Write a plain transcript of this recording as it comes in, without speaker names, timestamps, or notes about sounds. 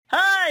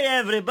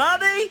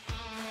everybody!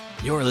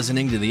 You're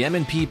listening to the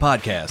M&P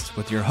Podcast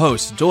with your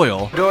hosts,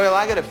 Doyle. Doyle,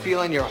 I got a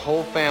feeling your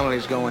whole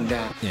family's going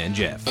down. And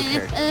Jeff.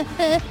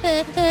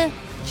 Okay.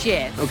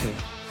 Jeff. Okay.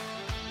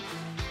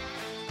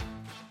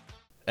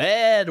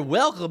 And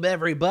welcome,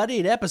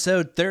 everybody, to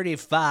episode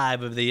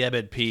 35 of the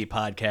M&P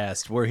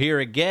Podcast. We're here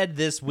again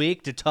this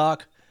week to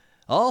talk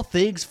all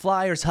things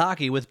Flyers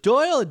hockey with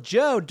Doyle and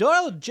Joe.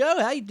 Doyle and Joe,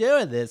 how you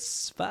doing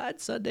this fine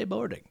Sunday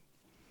morning?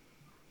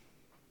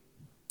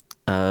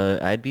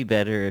 I'd be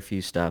better if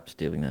you stopped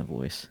doing that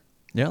voice.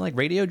 You don't like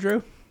Radio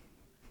Drew?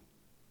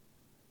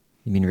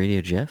 You mean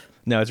Radio Jeff?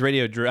 No, it's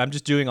Radio Drew. I'm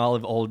just doing all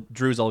of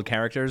Drew's old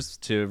characters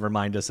to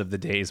remind us of the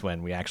days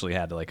when we actually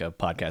had like a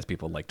podcast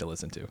people like to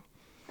listen to.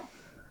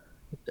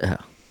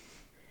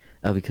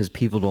 Oh, because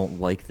people don't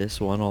like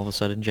this one all of a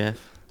sudden,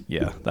 Jeff?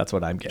 Yeah, that's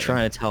what I'm getting.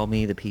 Trying to tell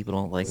me that people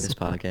don't like this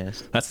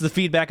podcast? That's the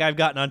feedback I've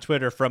gotten on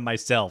Twitter from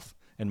myself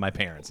and my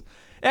parents.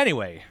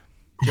 Anyway,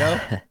 Joe,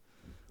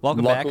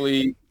 welcome back.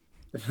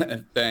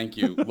 Thank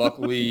you.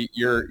 Luckily,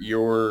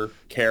 your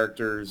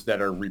characters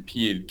that are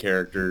repeated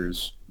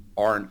characters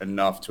aren't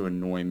enough to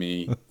annoy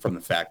me from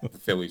the fact that the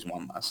Phillies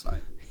won last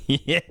night.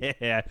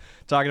 Yeah.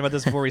 Talking about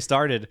this before we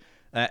started.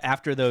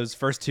 After those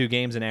first two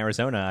games in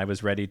Arizona, I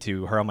was ready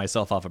to hurl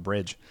myself off a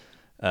bridge.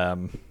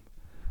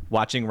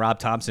 Watching Rob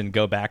Thompson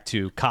go back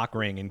to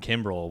Cockring and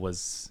Kimbrel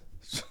was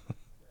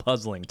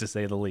puzzling, to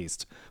say the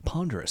least.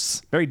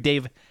 Ponderous. Very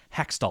Dave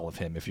Hextall of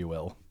him, if you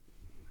will.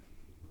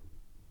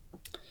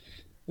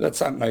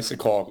 That's not nice to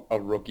call a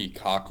rookie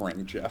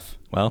Cockring, Jeff.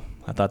 Well,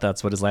 I thought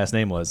that's what his last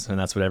name was, and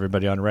that's what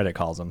everybody on Reddit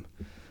calls him.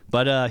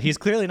 But he's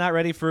clearly not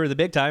ready for the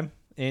big time,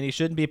 and he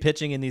shouldn't be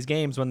pitching in these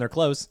games when they're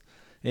close.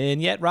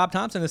 And yet Rob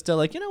Thompson is still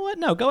like, you know what?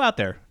 No, go out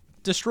there.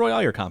 Destroy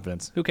all your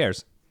confidence. Who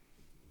cares?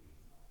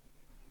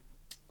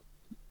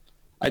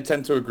 I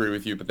tend to agree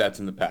with you, but that's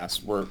in the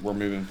past. We're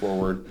moving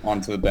forward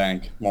onto the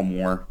bank. One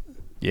more.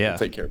 Yeah. We'll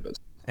take care of this.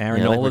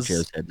 Aaron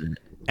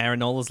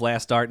Nola's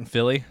last start in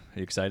Philly. Are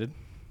you excited?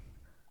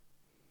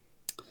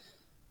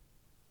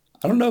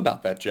 I don't know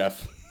about that,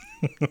 Jeff.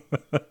 I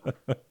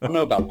don't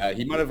know about that.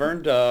 He might have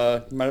earned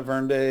a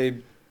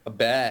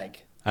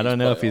bag. I don't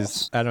know if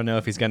he's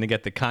going to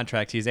get the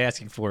contract he's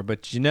asking for,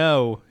 but you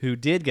know who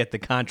did get the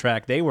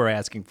contract they were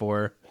asking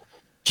for?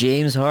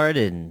 James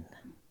Harden.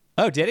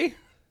 Oh, did he?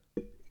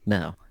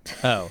 No.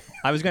 Oh,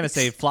 I was going to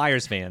say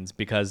Flyers fans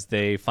because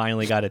they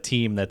finally got a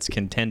team that's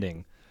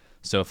contending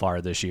so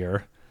far this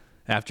year.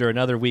 After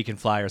another week in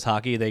Flyers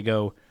hockey, they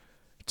go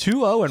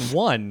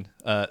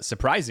 2-0-1,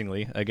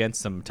 surprisingly,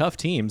 against some tough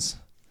teams.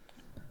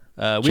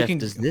 Jeff,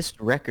 does this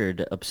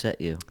record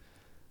upset you?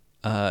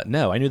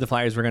 No, I knew the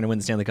Flyers were going to win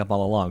the Stanley Cup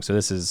all along, so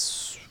this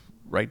is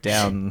right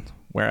down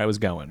where I was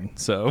going.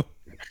 So,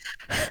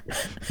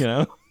 you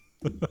know.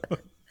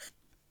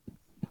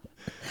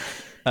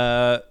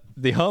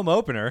 The home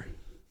opener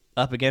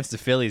up against the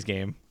Phillies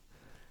game,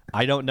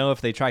 I don't know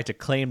if they tried to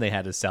claim they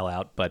had to sell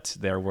out, but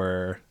there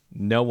were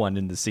no one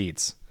in the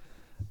seats.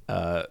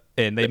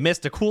 And they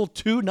missed a cool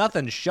 2-0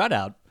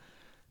 shutout.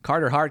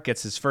 Carter Hart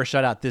gets his first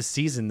shutout this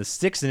season, the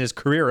 6th in his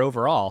career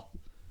overall.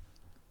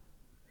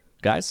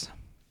 Guys,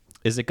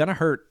 is it going to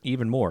hurt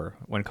even more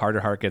when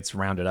Carter Hart gets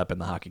rounded up in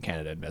the Hockey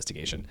Canada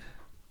investigation?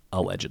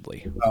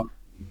 Allegedly.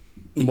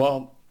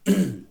 Well,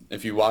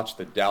 if you watched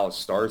the Dallas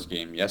Stars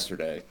game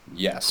yesterday,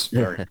 yes,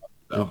 very much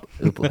so.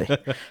 Oh, boy.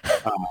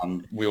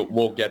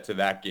 We'll get to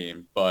that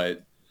game,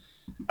 but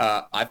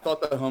I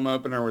thought the home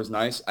opener was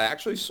nice. I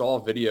actually saw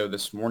a video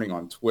this morning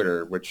on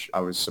Twitter, which I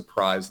was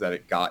surprised that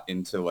it got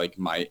into like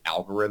my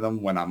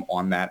algorithm when I'm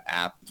on that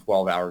app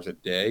 12 hours a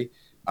day,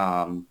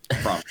 from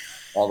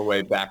all the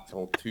way back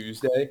till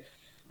Tuesday,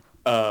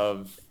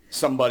 of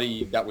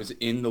somebody that was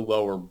in the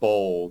lower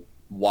bowl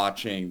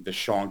watching the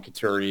Sean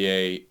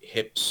Couturier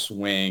hip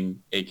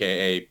swing,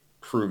 aka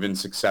proven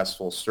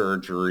successful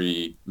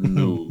surgery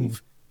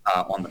move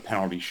on the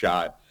penalty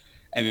shot.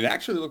 And it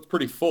actually looked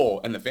pretty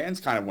full, and the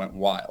fans kind of went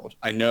wild.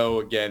 I know,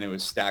 again, it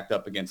was stacked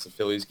up against the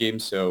Phillies game,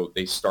 so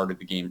they started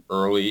the game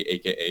early,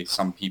 a.k.a.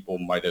 some people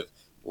might have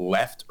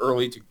left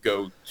early to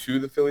go to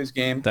the Phillies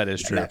game. That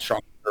is true. And that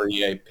Sean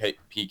Couturier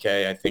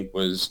PK, I think,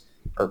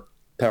 or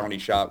penalty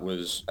shot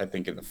was, I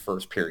think, in the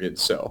first period.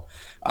 So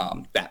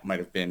that might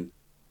have been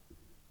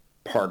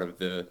part of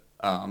the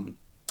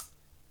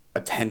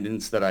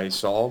attendance that I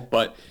saw.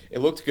 But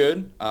it looked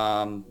good.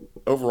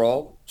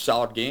 Overall,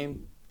 solid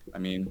game. I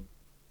mean,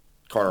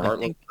 Carter Hart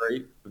looked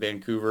great.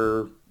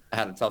 Vancouver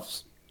had a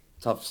tough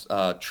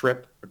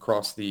trip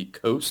across the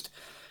coast,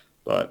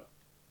 but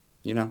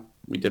you know,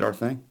 we did our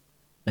thing.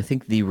 I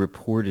think the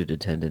reported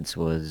attendance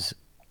was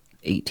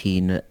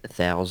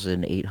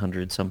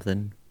 18,800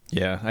 something.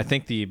 Yeah, I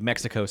think the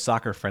Mexico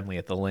soccer friendly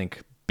at the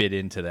link bit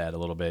into that a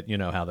little bit. You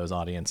know how those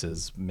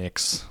audiences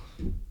mix.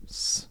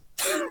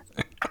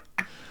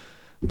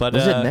 But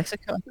was it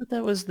Mexico? I thought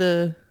that was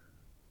the...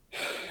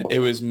 It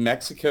was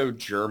Mexico,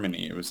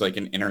 Germany. It was like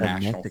an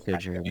international. Mexico,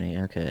 Germany.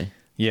 Okay.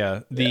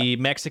 Yeah, the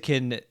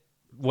Mexican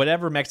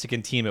whatever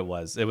Mexican team it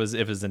was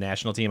the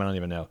national team. I don't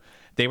even know.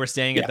 They were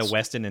staying at the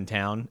Westin in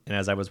town, and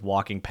as I was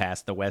walking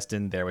past the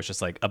Westin, there was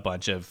just like a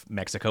bunch of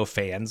Mexico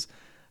fans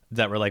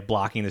that were like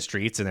blocking the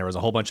streets, and there was a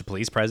whole bunch of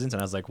police presence.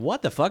 And I was like,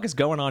 "What the fuck is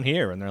going on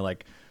here?" And they're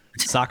like,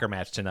 "Soccer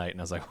match tonight." And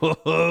I was like,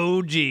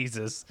 "Oh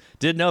Jesus,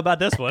 didn't know about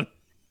this one."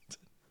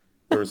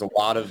 There was a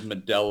lot of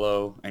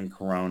Modelo and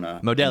Corona.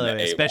 Modelo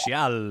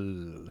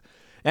Especial.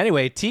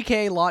 Anyway,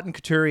 TK, Lawton,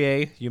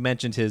 Couturier, you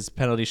mentioned his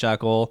penalty shot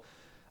goal,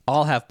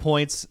 all have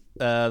points.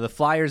 The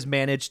Flyers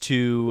managed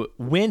to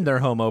win their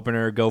home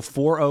opener, go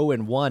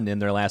 4-0-1 in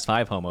their last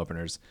 5 home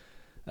openers.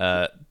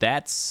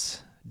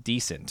 That's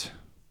decent,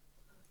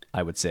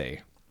 I would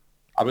say.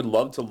 I would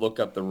love to look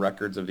up the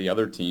records of the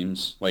other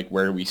teams, like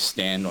where we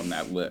stand on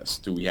that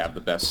list. Do we have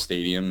the best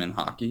stadium in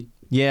hockey?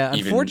 Yeah,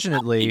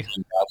 unfortunately,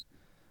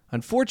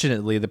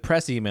 the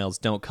press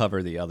emails don't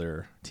cover the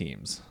other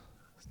teams.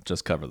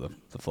 Just cover the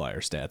Flyer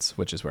stats,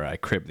 which is where I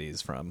crib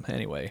these from.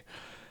 Anyway,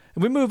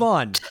 we move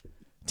on.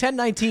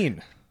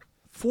 10-19.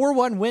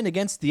 4-1 win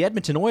against the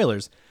Edmonton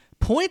Oilers.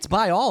 Points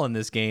by all in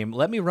this game.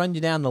 Let me run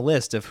you down the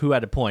list of who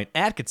had a point.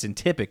 Atkinson,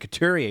 Tippett,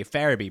 Couturier,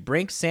 Farabee,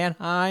 Brink,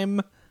 Sanheim,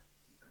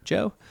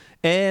 Joe,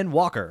 and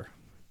Walker.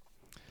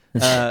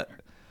 This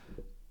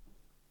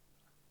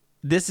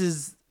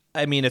is,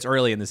 I mean, it's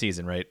early in the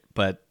season, right?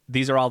 But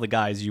these are all the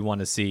guys you want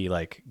to see,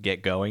 like,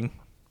 get going,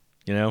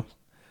 you know?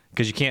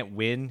 Because you can't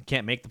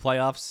make the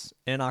playoffs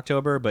in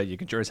October, but you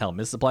can sure as hell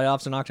miss the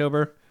playoffs in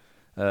October,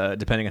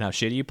 depending on how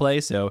shitty you play.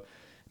 So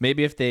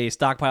maybe if they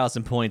stockpile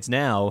some points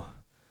now,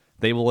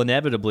 they will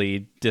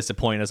inevitably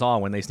disappoint us all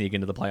when they sneak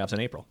into the playoffs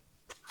in April.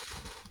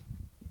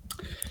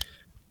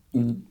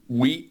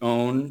 We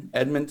own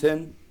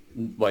Edmonton,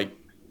 like,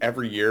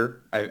 every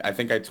year. I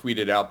think I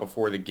tweeted out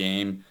before the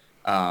game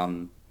a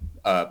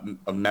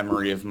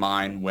memory of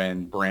mine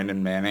when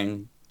Brandon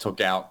Manning took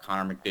out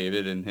Connor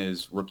McDavid in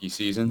his rookie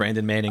season.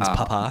 Brandon Manning's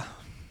papa.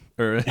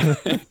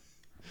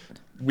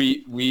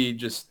 We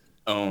just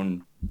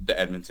own the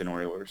Edmonton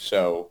Oilers.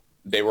 So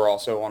they were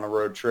also on a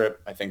road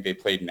trip. I think they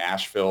played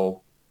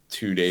Nashville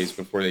 2 days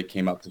before they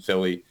came up to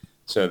Philly.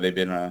 So they've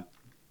been on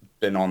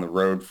the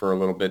road for a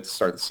little bit to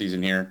start the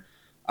season here.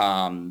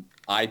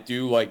 I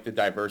do like the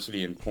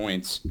diversity in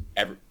points.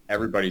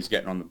 Everybody's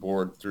getting on the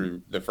board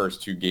through the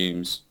first 2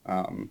 games.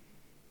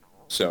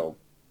 So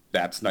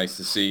that's nice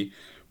to see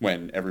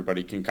when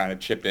everybody can kind of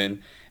chip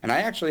in. And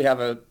I actually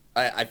have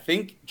I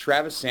think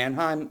Travis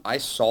Sanheim, I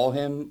saw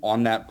him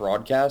on that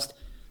broadcast.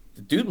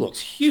 The dude looks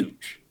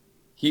huge.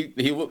 He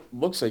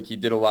looks like he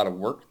did a lot of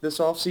work this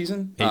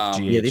offseason.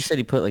 Yeah, they said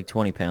he put like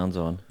 20 pounds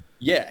on.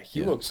 Yeah,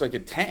 he looks like a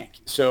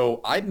tank.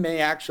 So I may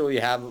actually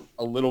have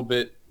a little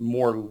bit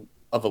more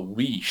of a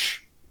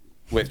leash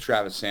with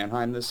Travis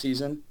Sanheim this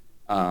season.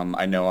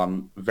 I know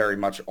I'm very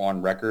much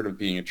on record of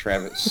being a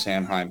Travis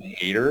Sanheim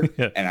hater,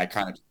 and I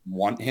kind of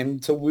want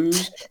him to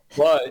lose.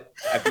 But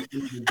at the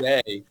end of the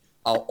day,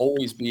 I'll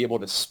always be able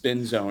to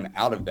spin zone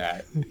out of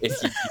that if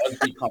he does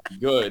become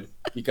good,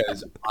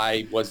 because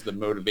I was the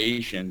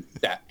motivation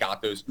that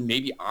got those.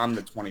 Maybe I'm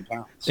the 20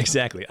 pounds.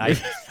 Exactly.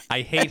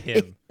 I hate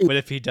him, but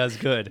if he does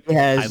good,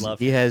 I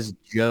love him. He has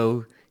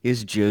Joe's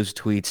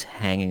tweets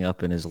hanging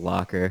up in his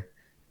locker.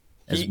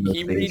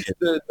 He reads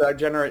the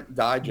Degenerate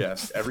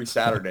Digest every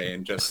Saturday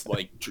and just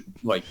like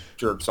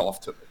jerks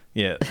off to it.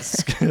 Yeah,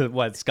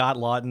 what Scott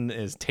Lawton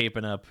is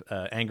taping up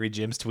Angry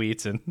Jim's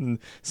tweets, and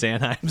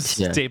Sanheim's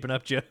taping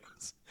up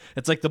Joe's.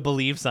 It's like the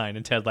believe sign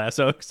in Ted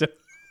Lasso.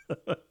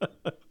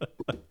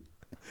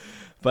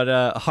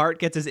 But Hart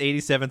gets his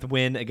 87th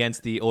win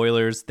against the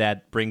Oilers.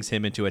 That brings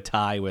him into a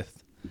tie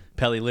with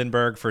Pelle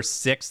Lindbergh for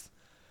 6th.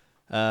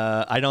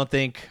 I don't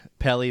think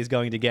Pelle is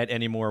going to get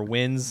any more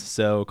wins,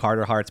 so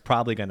Carter Hart's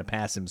probably going to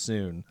pass him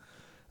soon.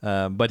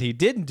 But he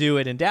didn't do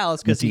it in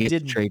Dallas because he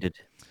didn't traded.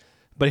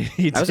 But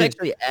I was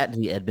actually at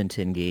the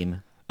Edmonton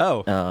game.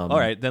 Oh, all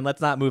right. Then let's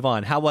not move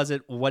on. How was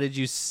it? What did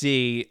you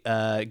see?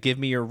 Give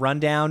me your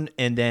rundown,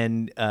 and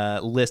then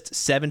list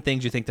 7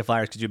 things you think the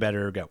Flyers could do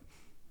better. Go.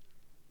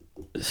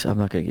 So I'm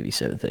not going to give you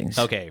 7 things.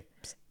 Okay.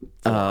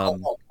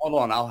 Hold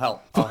on. I'll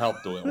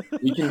help Doyle.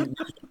 We can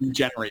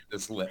generate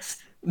this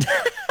list.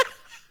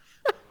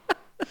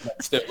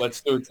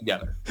 Let's do it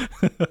together.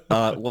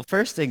 Well,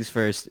 first things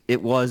first,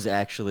 it was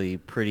actually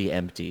pretty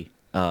empty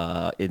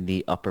in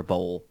the upper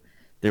bowl.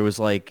 There was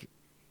like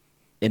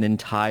an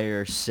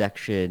entire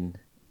section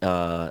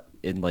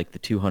in like the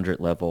 200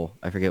 level.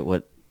 I forget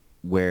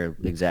where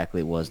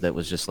exactly it was. That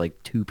was just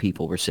like 2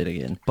 people were sitting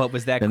in. But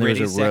was that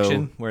gritty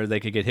section where they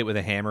could get hit with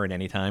a hammer at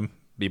any time,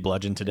 be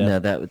bludgeoned to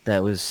death? No,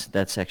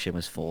 that section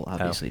was full,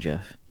 obviously,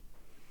 Jeff.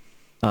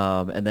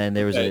 And then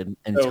there was an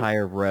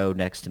entire row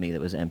next to me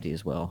that was empty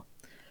as well.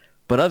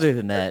 But other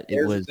than that,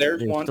 there was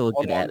still a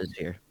good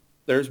atmosphere.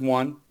 There's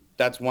one.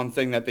 That's one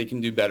thing that they can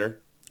do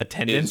better.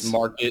 Attendance? Is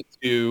market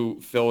to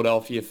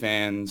Philadelphia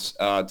fans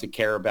to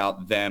care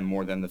about them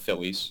more than the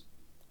Phillies.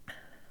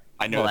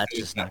 I know that's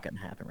just not going to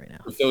happen right now.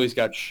 The Phillies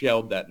got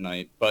shelled that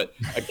night. But,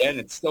 again,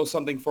 it's still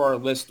something for our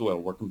list, Will.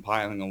 We're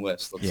compiling a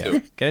list. Let's do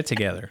it. Get it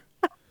together.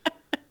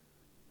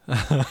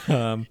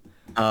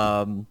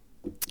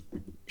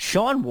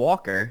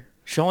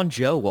 Sean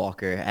Joe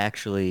Walker,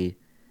 actually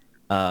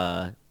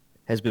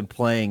has been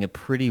playing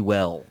pretty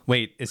well.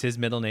 Wait, is his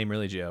middle name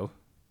really Joe?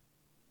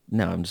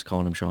 No, I'm just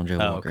calling him Sean Joe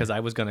Oh, Walker. because I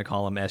was going to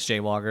call him S.J.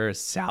 Walker,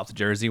 South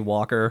Jersey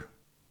Walker.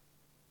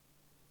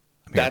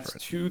 That's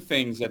two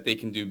things that they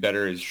can do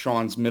better. Is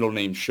Sean's middle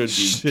name should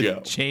be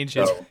Joe. Change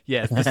his.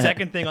 Yes, the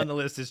second thing on the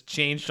list is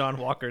change Sean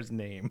Walker's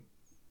name.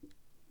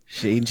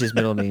 Change his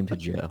middle name to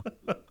Joe.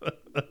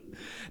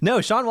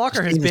 No, Sean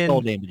Walker has Change his been.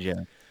 full name to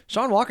Joe.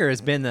 Sean Walker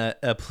has been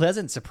a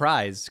pleasant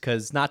surprise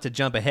because not to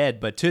jump ahead,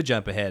 but to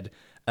jump ahead.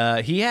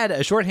 He had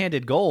a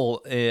shorthanded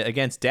goal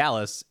against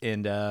Dallas,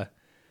 and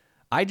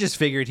I just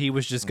figured he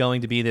was just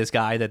going to be this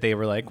guy that they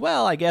were like,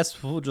 well, I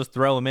guess we'll just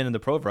throw him in the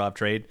Provorov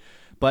trade.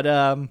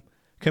 But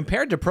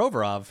compared to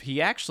Provorov,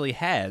 he actually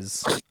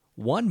has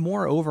one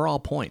more overall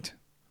point,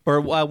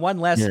 or one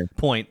less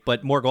point,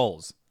 but more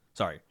goals.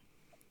 Sorry.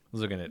 I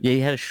was looking at. Yeah, he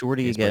had a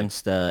shorty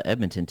against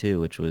Edmonton too,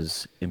 which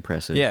was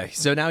impressive. Yeah,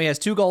 so now he has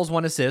 2 goals,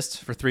 1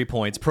 assist for 3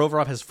 points.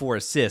 Provorov has 4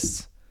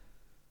 assists,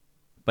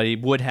 but he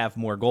would have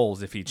more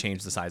goals if he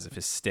changed the size of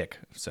his stick.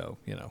 So,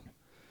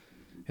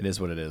 it is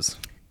what it is.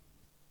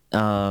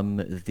 I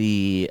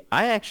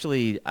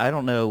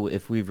don't know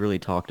if we've really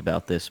talked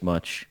about this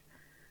much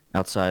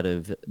outside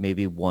of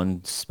maybe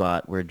one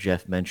spot where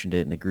Jeff mentioned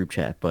it in the group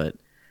chat, but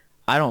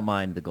I don't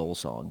mind the goal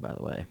song, by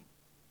the way.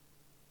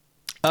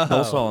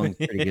 Goal song,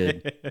 pretty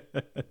good.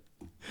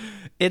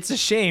 It's a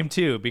shame,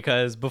 too,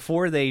 because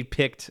before they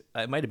picked,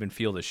 it might have been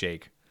Feel the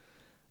Shake,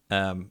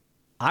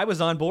 I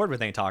was on board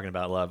with Ain't Talking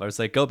About Love. I was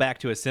like, go back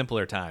to a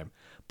simpler time.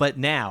 But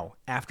now,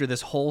 after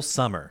this whole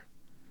summer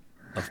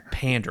of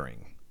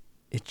pandering,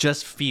 it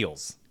just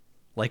feels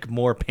like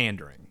more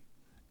pandering.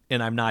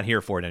 And I'm not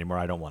here for it anymore.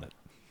 I don't want it.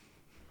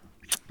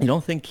 You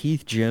don't think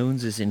Keith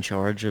Jones is in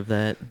charge of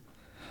that?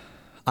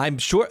 I'm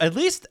sure, at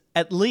least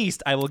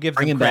I will give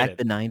Bringing them credit.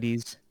 back the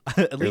 90s?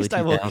 At least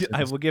I will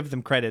 2000s. give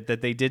them credit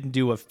that they didn't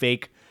do a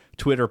fake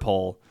Twitter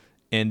poll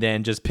and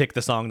then just pick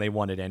the song they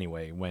wanted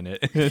anyway when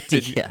it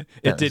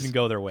didn't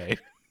go their way.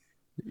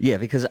 Yeah,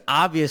 because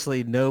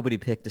obviously nobody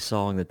picked the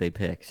song that they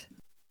picked.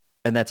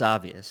 And that's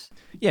obvious.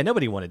 Yeah,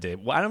 nobody wanted it.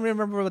 I don't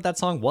remember what that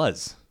song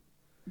was.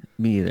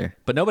 Me either.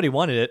 But nobody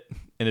wanted it,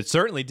 and it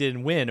certainly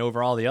didn't win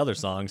over all the other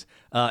songs.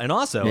 And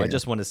also, I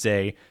just want to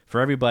say, for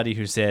everybody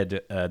who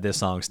said this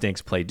song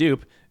stinks, play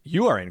Dupe,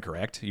 you are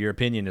incorrect. Your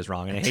opinion is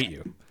wrong, and I hate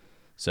you.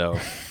 So...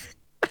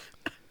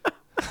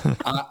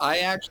 I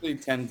actually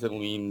tend to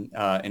lean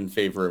in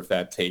favor of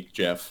that take,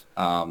 Jeff.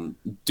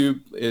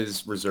 Dupe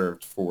is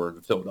reserved for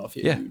the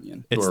Philadelphia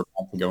Union, who are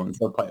about to go into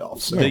the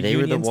playoffs. So. Yeah, The they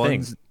were the Union's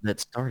ones thing. that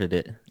started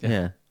it.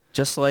 Yeah.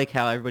 Just like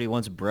how everybody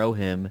wants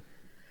Brohim.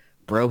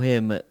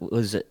 Brohim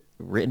was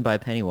written by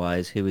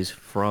Pennywise, who is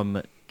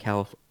from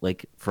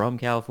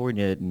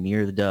California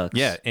near the Ducks.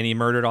 Yeah, and he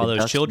murdered all The those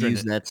Ducks children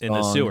used that in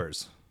the song.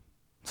 sewers.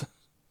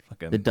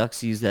 The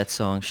Ducks use that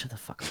song. Shut the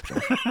fuck up,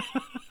 Jeff.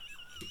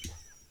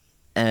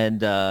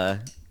 And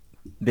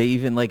they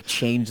even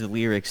changed the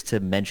lyrics to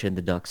mention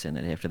the Ducks in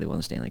it after they won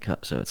the Stanley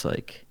Cup. So it's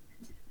like,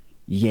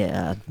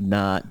 yeah,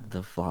 not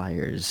the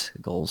Flyers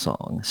goal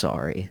song.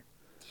 Sorry.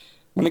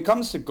 When it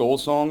comes to goal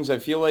songs, I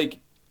feel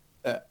like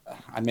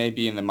I may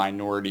be in the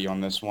minority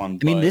on this one.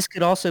 I mean, but- this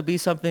could also be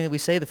something that we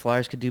say the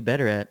Flyers could do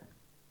better at.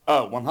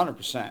 Oh,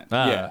 100%.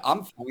 Yeah,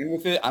 I'm fine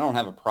with it. I don't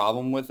have a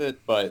problem with it,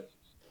 but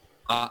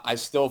I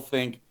still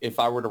think if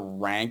I were to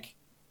rank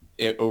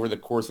it over the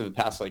course of the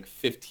past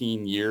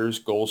 15 years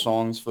goal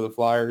songs for the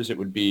Flyers, it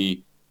would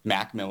be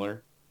Mac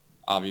Miller,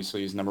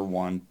 obviously, is number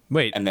 1.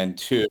 Wait. And then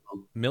 2.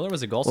 Miller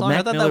was a goal Well, song? I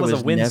Mac thought Miller that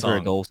was a win never song.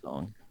 a goal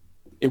song.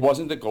 It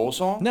wasn't the goal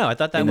song? No, I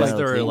thought that It was was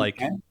their,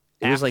 team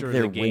it was like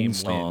their the win game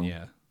song.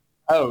 Yeah.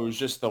 Oh, it was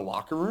just the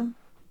locker room?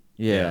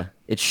 Yeah.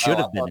 It should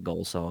Oh, have been a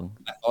goal song.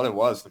 I thought it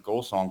was the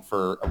goal song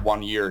for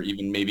 1 year,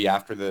 even maybe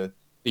after the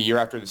year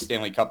after the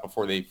Stanley Cup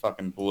before they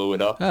fucking blew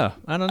it up. Oh,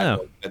 I don't know.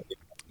 thought that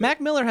Mac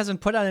Miller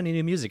hasn't put out any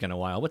new music in a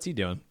while. What's he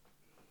doing?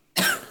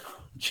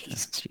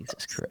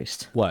 Jesus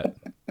Christ. What?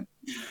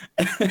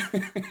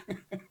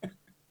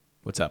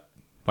 What's up?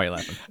 Why are you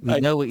laughing? We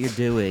know what you're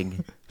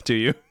doing. Do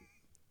you?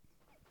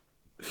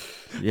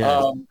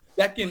 Yeah.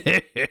 Second,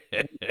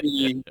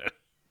 the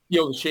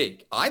Feel the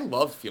Shake. I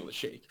love Feel the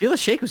Shake. Feel the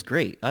Shake was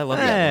great. I love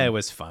that It one.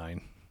 was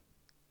fine.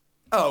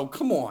 Oh,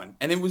 come on.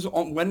 And it was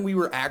when we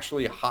were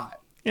actually hot.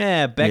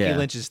 Yeah, Becky Yeah.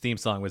 Lynch's theme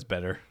song was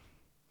better.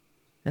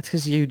 That's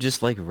because you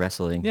just like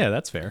wrestling. Yeah,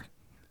 that's fair.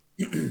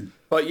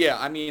 But yeah,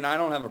 I mean, I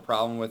don't have a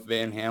problem with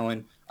Van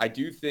Halen. I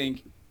do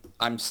think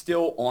I'm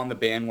still on the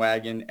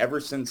bandwagon ever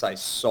since I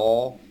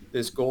saw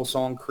this goal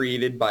song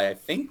created by, I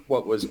think,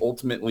 what was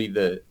ultimately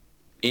the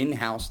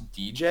in-house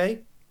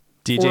DJ.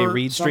 DJ for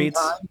Reed some Streets?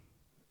 time.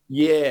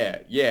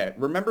 Yeah.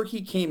 Remember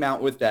he came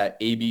out with that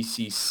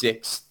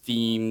ABC6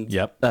 themed.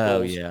 Yep. Oh,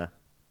 goals? yeah.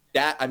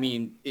 That, I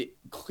mean,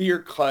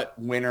 clear-cut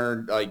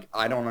winner.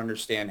 I don't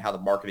understand how the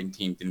marketing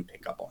team didn't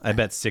pick up on that. I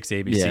bet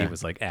 6ABC Yeah.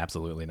 was like,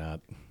 absolutely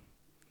not.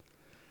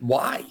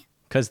 Why?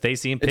 Because they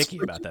seem It's picky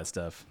pretty- about that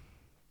stuff.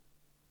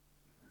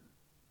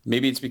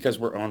 Maybe it's because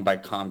we're owned by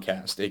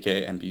Comcast,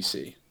 aka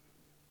NBC.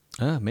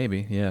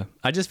 Maybe, yeah.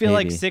 I just feel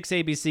like Maybe. 6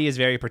 ABC is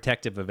very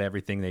protective of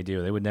everything they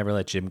do. They would never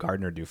let Jim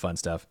Gardner do fun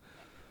stuff.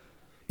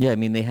 Yeah, I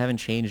mean, they haven't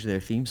changed their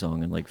theme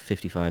song in like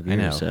 55 I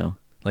know. years, so.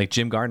 Like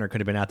Jim Gardner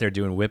could have been out there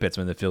doing whippets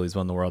when the Phillies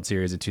won the World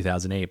Series in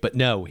 2008, but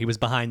no, he was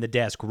behind the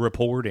desk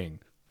reporting.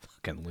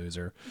 Fucking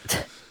loser.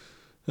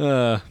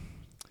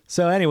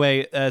 So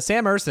anyway,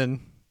 Sam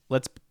Urson.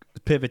 Let's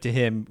pivot to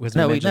him. Was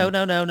No, mentioned-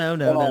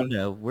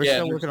 no. We're Yeah,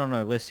 still there's- working on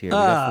our list here. We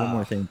got four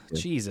more things. to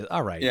do. Jesus.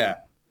 All right. Yeah.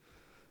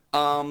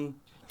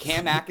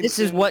 Cam Atkinson. This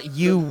is what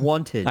you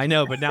wanted. I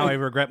know, but now I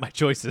regret my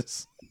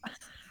choices.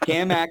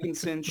 Cam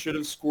Atkinson should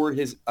have scored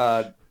his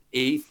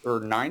 8th or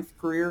 9th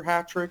career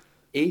hat trick.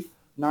 8th,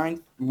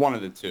 9th, one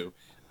of the two.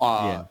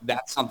 Yeah.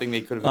 That's something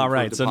they could have. All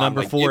right. improved So upon.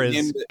 number Like, 4 give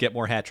him is the- get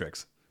more hat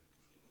tricks.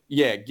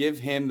 yeah, give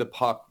him the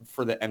puck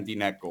for the empty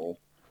net goal.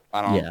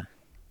 I don't. Yeah.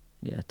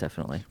 Yeah,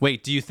 definitely.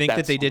 Wait, do you think that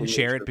That's they didn't something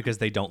share they it should- because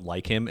they don't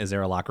like him? Is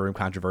there a locker room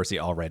controversy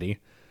already?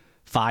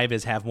 5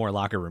 is have more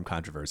locker room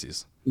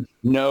controversies.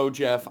 No,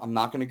 Jeff, I'm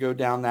not going to go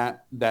down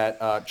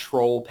that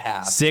troll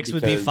path. 6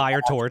 would be because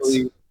fire I torts.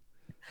 actually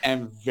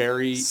am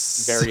very,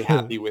 very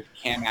happy with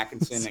Cam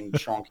Atkinson and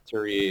Sean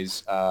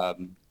Couturier's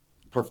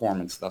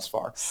performance thus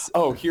far.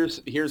 Oh, here's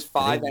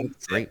 5 and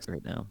 6. Great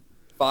right now.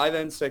 5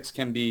 and 6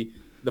 can be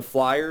the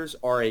Flyers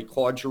are a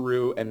Claude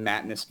Giroux and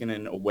Matt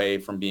Niskanen away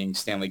from being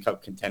Stanley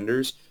Cup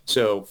contenders.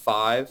 So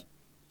 5,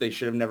 they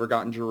should have never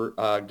gotten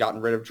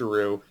rid of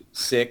Giroux.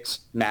 6,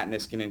 Matt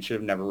Niskanen should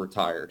have never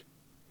retired.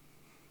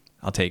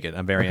 I'll take it.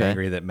 I'm very Okay.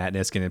 angry that Matt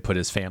Niskanen put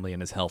his family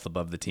and his health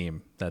above the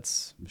team.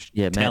 That's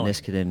Yeah, telling. Matt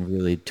Niskanen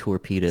really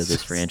torpedoed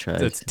this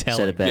franchise. That's Set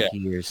telling. it back Yeah.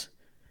 years.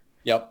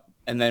 Yep.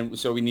 And then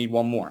so we need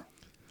one more.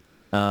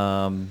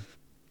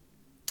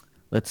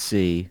 Let's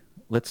see.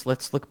 Let's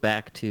look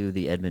back to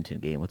the Edmonton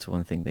game. What's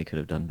one thing they could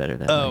have done better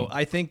that Oh, night?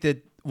 I think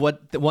that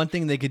the one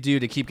thing they could do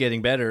to keep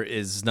getting better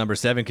is number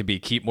 7 could be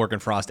keep Morgan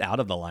Frost out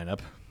of the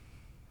lineup.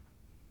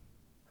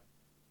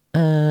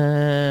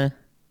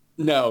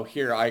 No,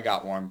 here I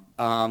got one.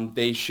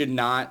 They should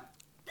not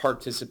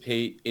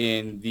participate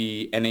in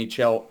the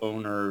NHL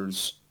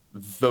owners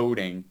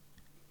voting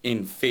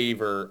in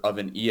favor of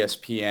an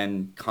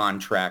ESPN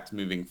contract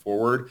moving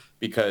forward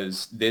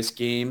because this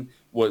game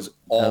was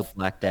all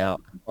blacked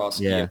out. across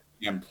Yeah.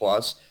 ESPN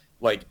Plus.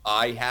 Like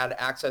I had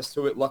access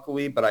to it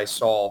luckily, but I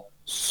saw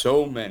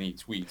so many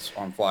tweets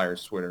on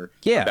Flyers Twitter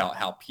Yeah. about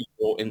how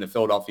people in the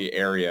Philadelphia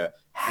area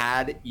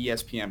had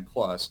ESPN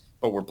Plus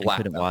but were I blacked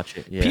couldn't out. watch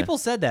it. Yeah. People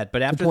said that,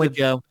 but after point, the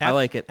Joe. I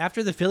like it.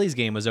 After the Phillies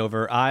game was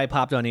over, I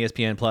popped on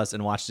ESPN Plus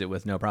and watched it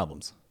with no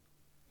problems.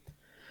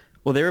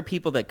 Well, there were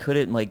people that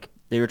couldn't, like,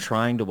 they were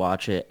trying to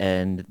watch it,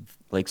 and,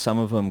 like, some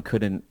of them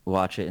couldn't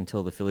watch it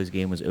until the Phillies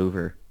game was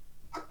over.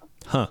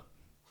 Huh.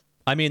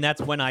 I mean,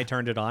 that's when I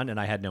turned it on and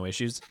I had no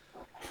issues.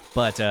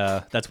 But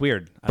that's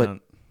weird. I But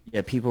don't,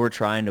 yeah, people were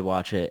trying to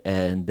watch it,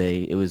 and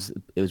it was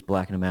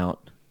blacking them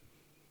out.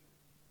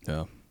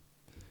 no.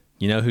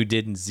 You know who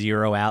didn't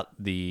zero out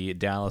the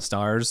Dallas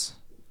Stars?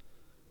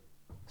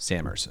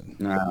 Sam Urson.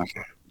 Nah,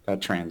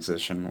 that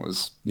transition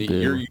was Boo.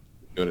 you're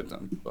good at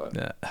them,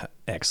 but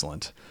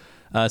Excellent.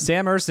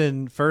 Sam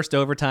Urson, first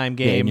overtime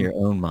Yeah, in game your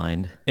own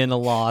mind. in a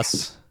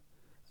loss.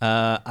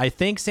 I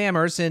think Sam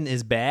Urson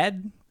is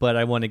bad, but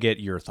I want to get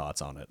your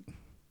thoughts on it.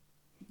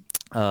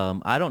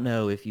 I don't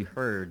know if you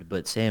heard,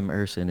 but Sam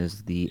Urson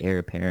is the heir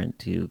apparent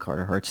to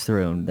Carter Hart's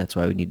throne. That's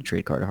why we need to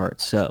trade Carter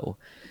Hart. So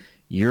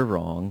you're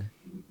wrong,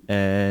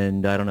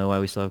 and I don't know why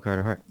we still have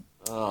Carter Hart.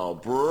 Oh,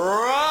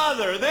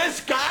 brother, this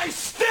guy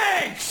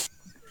stinks!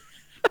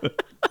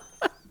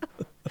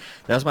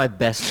 That was my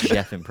best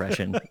Jeff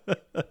impression.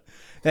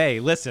 Hey,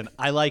 listen,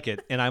 I like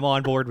it, and I'm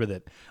on board with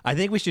it. I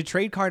think we should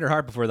trade Carter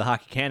Hart before the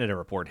Hockey Canada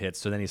report hits,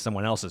 so then he's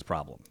someone else's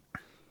problem.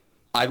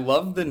 I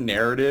love the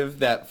narrative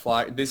that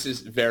this is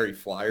very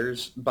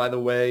Flyers, by the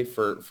way,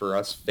 for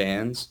us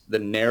fans. The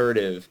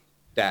narrative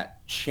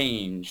that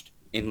changed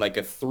in like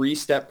a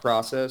 3-step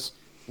process.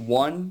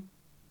 1,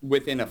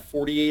 within a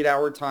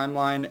 48-hour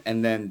timeline,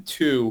 and then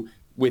 2,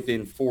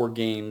 within 4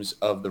 games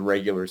of the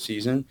regular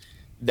season.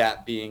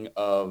 That being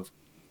of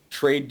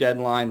trade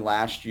deadline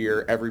last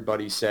year,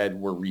 everybody said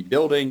we're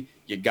rebuilding.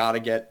 You got to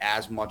get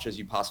as much as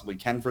you possibly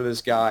can for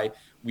this guy.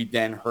 We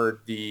then heard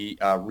the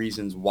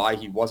reasons why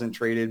he wasn't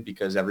traded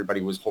because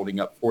everybody was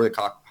holding up for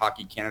the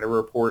Hockey Canada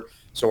report.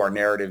 So our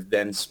narrative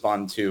then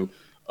spun to,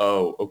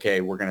 oh, okay,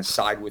 we're going to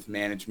side with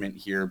management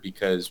here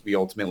because we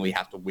ultimately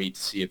have to wait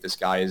to see if this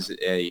guy is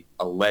a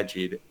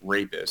alleged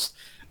rapist.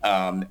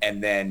 And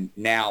then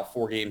now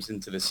 4 games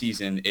into the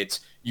season, it's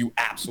you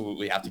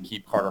absolutely have to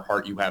keep Carter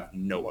Hart. You have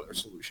no other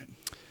solution.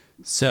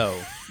 So,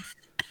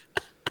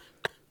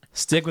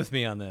 stick with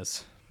me on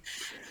this.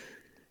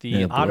 The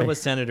Yeah, boy. Ottawa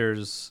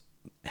Senators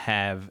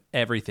have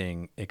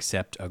everything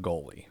except a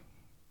goalie.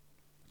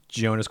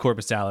 Jonas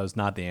Korpisalo is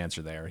not the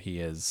answer there. He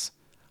is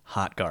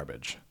hot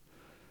garbage.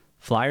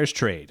 Flyers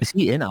trade. Is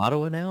he in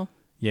Ottawa now?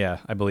 Yeah,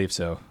 I believe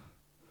so.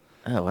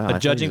 Oh, wow. I But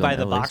thought judging he was by on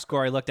the LA. box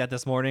score I looked at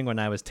this morning when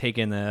I was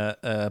taking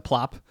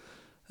plop,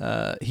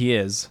 he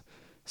is.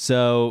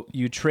 So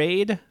you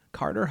trade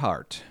Carter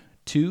Hart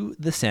to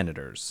the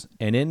Senators,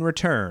 and in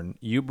return,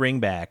 you bring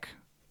back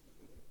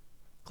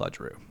Claude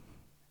Giroux.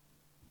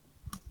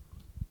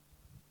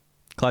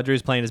 Claude Giroux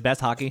is playing his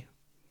best hockey,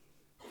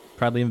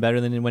 probably even better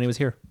than when he was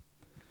here.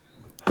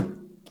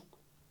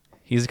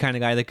 He's the kind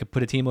of guy that could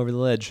put a team over the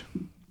ledge.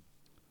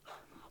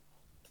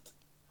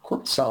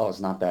 Corpusala is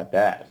not that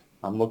bad.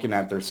 I'm looking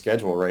at their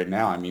schedule right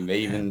now. I mean, they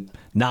even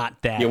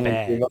Not that He only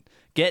bad. gave up-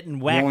 Getting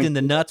whacked only- in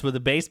the nuts with a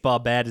baseball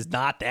bat is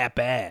not that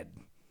bad.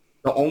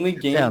 the only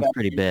game Sounds that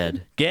pretty he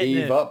bad.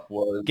 gave up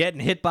was Getting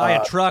hit by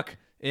a truck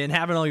and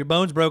having all your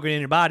bones broken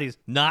in your body's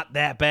not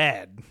that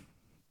bad.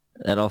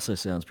 That also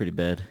sounds pretty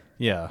bad.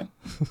 Yeah.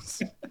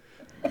 You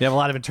have a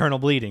lot of internal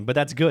bleeding, but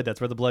that's good. That's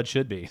where the blood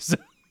should be. So-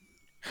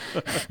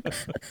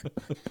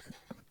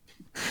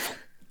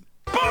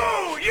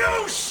 Boo!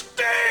 You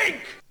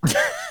stink!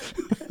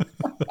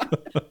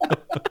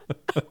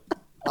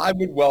 I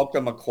would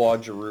welcome a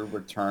Claude Giroux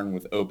return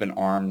with open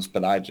arms,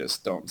 but I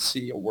just don't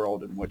see a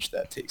world in which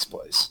that takes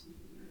place.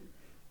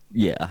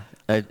 Yeah,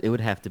 it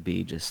would have to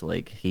be just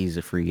like he's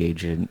a free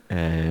agent,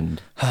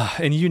 and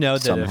and you know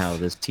that somehow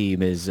this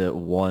team is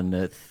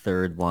one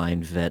third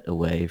line vet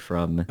away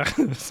from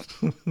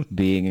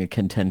being a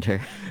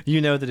contender.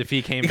 if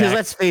he came Because back,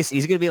 let's face it,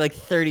 he's going to be like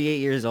 38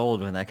 years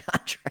old when that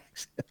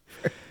contract's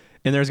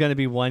and there's going to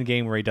be one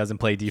game where he doesn't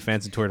play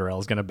defense, and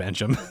Tortorella's going to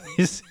bench him.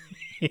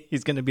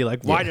 He's going to be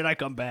like, "Why did I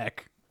come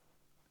back?"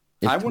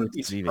 I wouldn't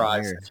be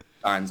surprised if he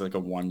signs like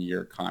a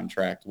 1-year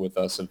contract with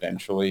us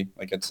eventually,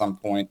 like at some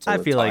point to I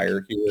feel like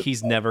retire here.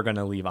 he's never going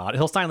to leave Ottawa.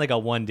 He'll sign like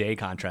a 1-day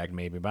contract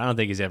maybe, but I don't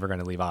think he's ever going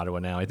to leave Ottawa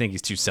now. I think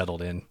he's too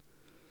settled in.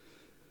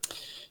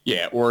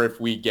 Yeah, or if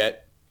we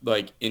get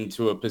like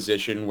into a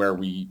position where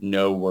we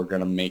know we're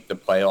going to make the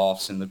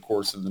playoffs in the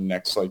course of the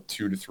next like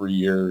 2 to 3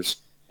 years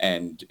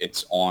and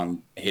it's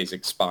on his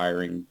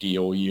expiring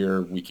deal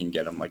year, we can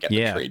get him like at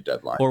the trade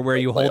deadline. Or where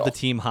you hold the playoff.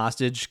 team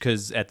hostage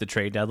because at the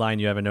trade deadline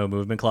you have a no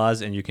movement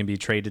clause and you can be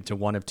traded to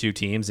one of two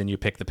teams and you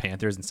pick the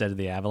Panthers instead of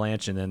the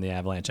Avalanche and then the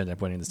Avalanche end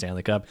up winning the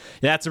Stanley Cup.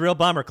 Yeah, it's a real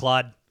bummer,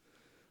 Claude.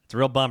 It's a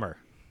real bummer.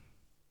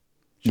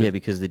 Yeah,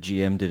 because the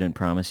GM didn't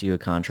promise you a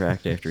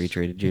contract after he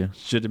traded you.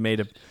 Should have made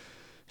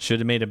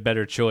a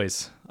better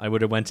choice. I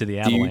would have went to the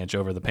Avalanche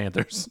over the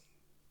Panthers.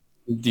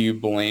 Do you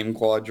blame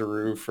Claude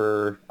Giroux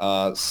for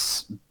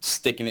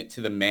sticking it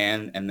to the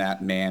man and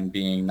that man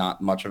being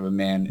not much of a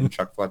man in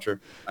Chuck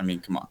Fletcher? I mean,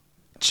 come on.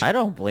 I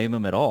don't blame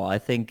him at all. I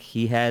think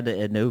he had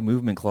a no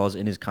movement clause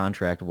in his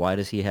contract. Why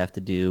does he have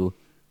to do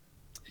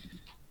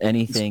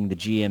anything the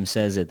GM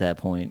says at that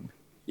point?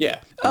 Yeah.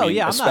 Oh I mean,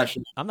 yeah,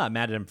 especially I'm not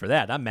mad at him for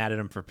that. I'm mad at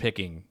him for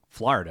picking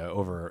Florida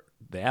over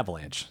the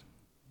Avalanche.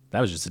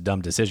 That was just a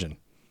dumb decision.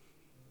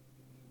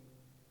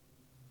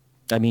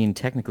 I mean,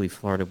 technically,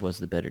 Florida was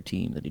the better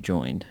team that he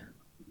joined.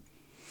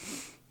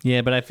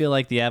 Yeah, but I feel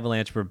like the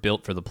Avalanche were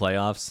built for the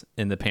playoffs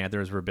and the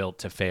Panthers were built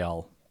to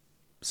fail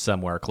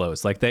somewhere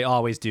close, like they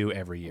always do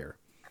every year.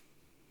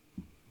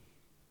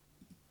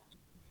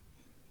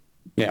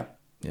 Yeah.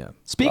 Yeah.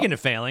 Speaking of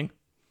failing,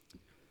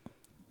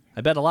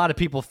 I bet a lot of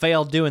people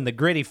failed doing the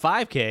gritty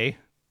 5K,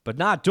 but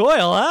not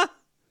Doyle,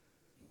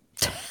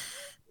 huh?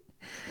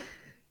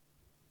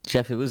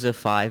 Jeff, it was a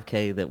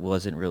 5K that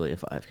wasn't really a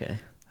 5K.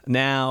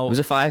 Now, It was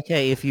a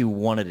 5K if you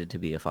wanted it to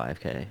be a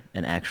 5K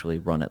and actually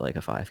run it like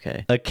a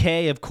 5K. a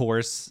K, of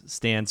course,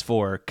 stands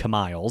for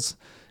Kamiles,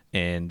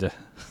 and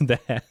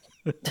that.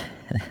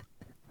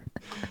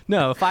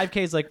 No, 5K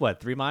is like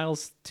what, 3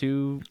 miles?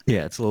 2?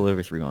 Yeah, it's a little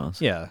over 3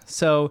 miles. Yeah.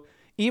 So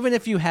even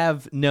if you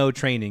have no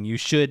training, you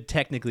should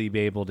technically be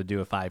able to do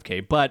a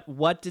 5K. But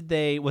what did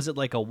they? Was it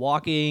like a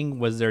walking?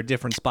 Was there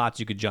different spots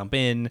you could jump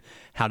in?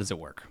 How does it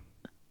work?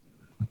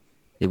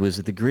 It was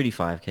the gritty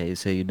 5K,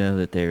 so you know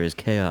that there is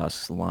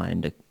chaos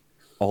lined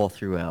all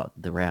throughout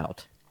the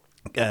route.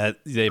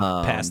 They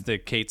passed the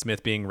Kate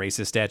Smith being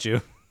racist statue.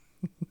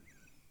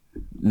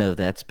 No,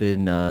 that's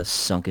been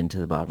sunk into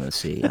the bottom of the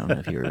sea. I don't know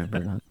if you remember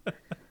or not.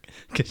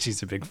 Because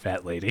she's a big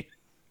fat lady.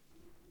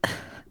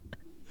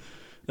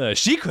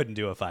 She couldn't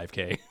do a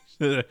 5K.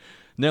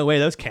 No way,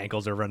 those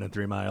cankles are running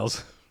 3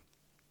 miles.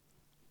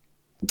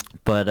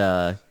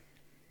 But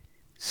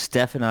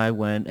Steph and I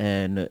went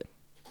and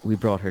we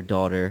brought her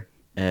daughter,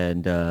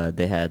 and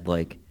they had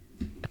like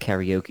a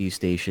karaoke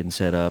station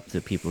set up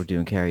that people were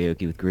doing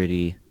karaoke with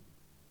Gritty.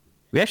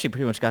 We actually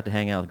pretty much got to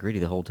hang out with Gritty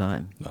the whole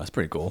time. Oh, that's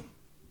pretty cool.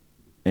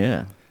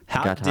 Yeah.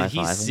 How Got to did he high-five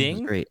him. It was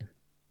sing? great.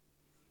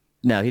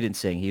 No, he didn't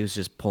sing. He was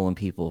just pulling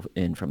people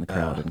in from the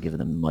crowd and giving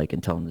them the mic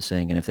and telling them to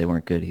sing. And if they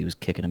weren't good, he was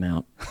kicking them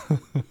out.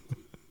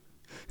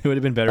 It would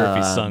have been better if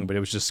he sung, but it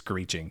was just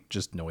screeching,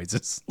 just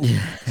noises.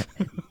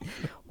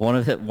 One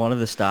of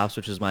the stops,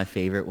 which was my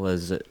favorite,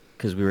 was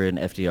because we were in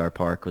FDR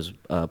Park, was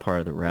part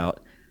of the route,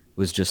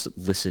 was just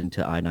listen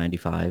to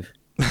I-95.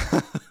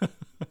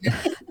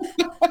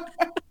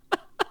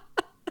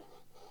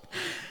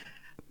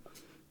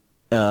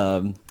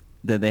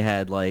 Then they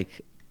had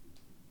like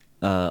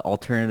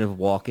alternative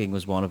walking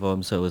was one of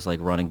them, so it was like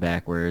running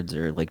backwards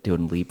or like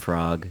doing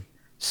leapfrog,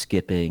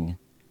 skipping.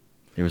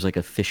 There was like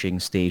a fishing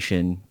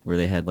station where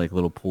they had like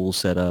little pools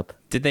set up.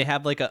 Did they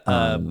have like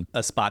a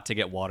spot to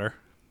get water?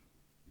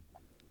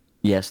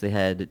 Yes, they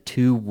had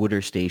 2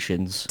 water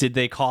stations. Did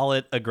they call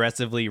it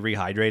aggressively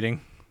rehydrating?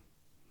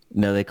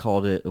 No, they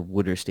called it a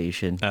water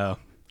station. Oh,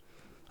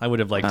 I would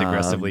have liked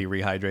aggressively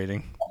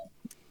rehydrating.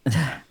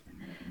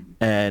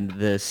 And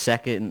the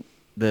second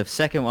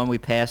one we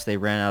passed, they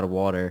ran out of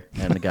water,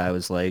 and the guy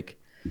was like,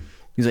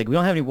 he's like, we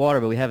don't have any water,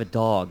 but we have a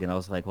dog. And I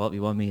was like, well,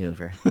 you won me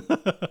over.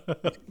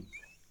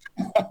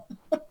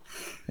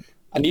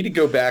 I need to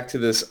go back to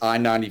this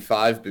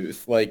I-95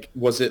 booth. Like,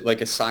 was it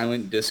like a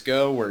silent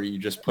disco where you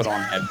just put on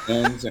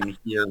headphones and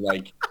hear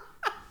like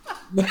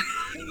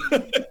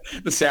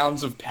the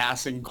sounds of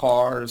passing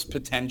cars,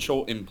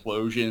 potential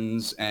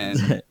implosions,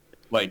 and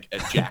like a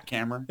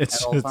jackhammer It's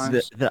at all just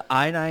times? The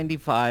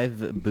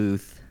I-95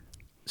 booth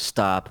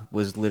stop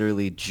was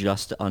literally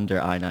just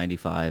under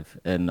I-95,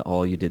 and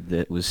all you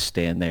did was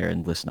stand there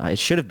and listen. It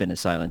should have been a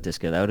silent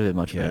disco. That would have been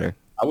much better.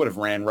 I would have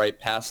ran right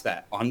past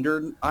that.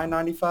 Under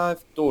I-95,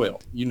 Doyle,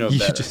 you know You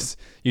better. just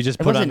It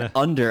put on wasn't a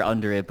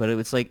under it, but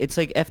it's like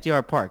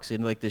FDR Parks,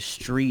 in like the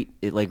street.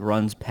 It like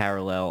runs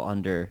parallel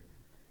under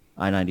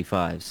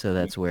I-95, so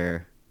that's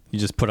where. you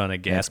just put on a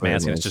gas That's where it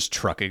mask and it's was. just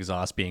truck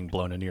exhaust being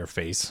blown into your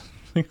face.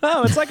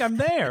 Oh, it's like I'm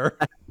there.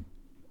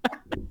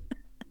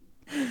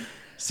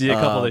 See a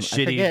couple of I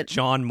shitty forget-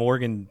 John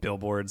Morgan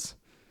billboards.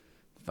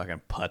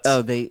 Fucking putts. Oh,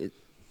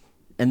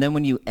 and then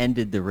when you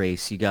ended the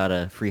race, you got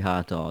a free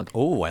hot dog.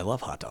 Oh, I love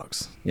hot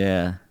dogs.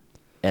 Yeah,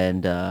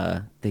 and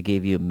they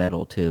gave you a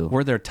medal too.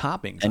 Were there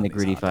toppings? And on the these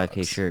Gritty hot 5K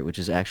dogs? shirt, which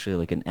is actually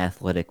like an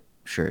athletic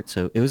shirt.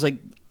 So it was like,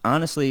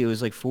 honestly, it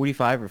was like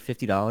 $45 or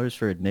 $50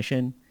 for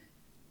admission.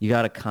 You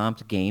got a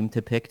comped game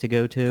to pick to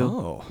go to,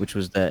 Oh. which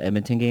was the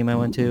Edmonton game I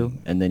went to.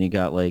 And then you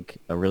got like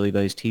a really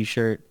nice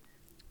t-shirt,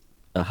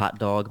 a hot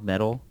dog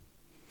medal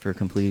for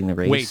completing the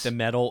race. Wait, the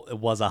medal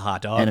was a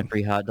hot dog. and a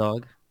free hot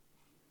dog.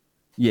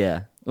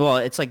 Yeah. Well,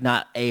 it's like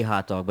not a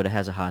hot dog, but it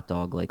has a hot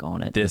dog like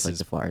on it. This with, like, is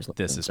the Flyers logo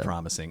this and is stuff.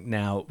 promising.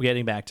 Now,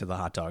 getting back to the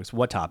hot dogs,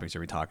 what toppings are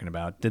we talking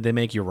about? Did they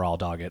make you raw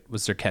dog it?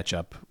 Was there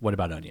ketchup? What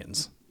about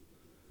onions?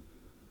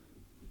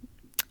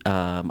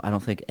 I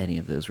don't think any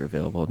of those were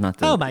available. Not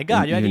the, Oh my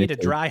god, you had to even eat a if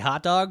they- dry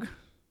hot dog?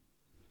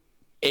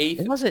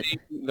 Eighth, It wasn't-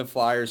 the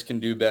Flyers can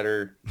do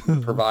better,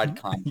 provide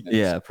content.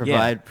 Yeah,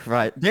 provide.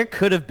 There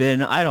could have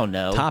been, I don't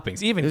know.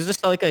 Toppings. It Even was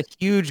just like a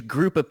huge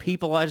group of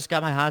people. I just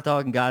got my hot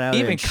dog and got out.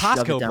 Even there and shoved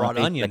Costco it down brought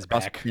my face onions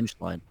across back. The finish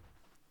line.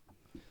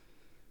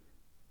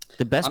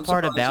 The best I'm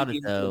part surprised about you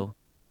it, didn't- though,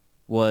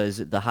 was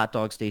the hot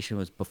dog station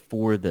was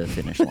before the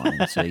finish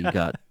line, so you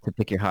got to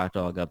pick your hot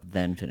dog up,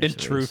 then finish. in the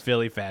true race.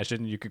 Philly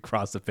fashion, you could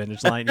cross the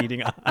finish line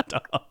eating a hot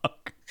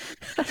dog.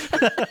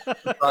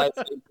 Surprised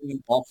they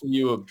didn't offer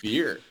you a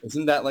beer.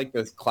 Isn't that like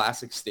the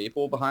classic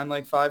staple behind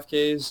like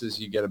 5Ks is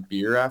you get a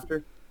beer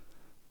after?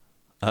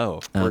 Oh.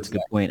 Oh, that's a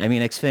good point. I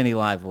mean, Xfinity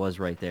Live was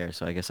right there,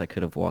 so I guess I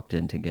could have walked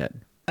in to get.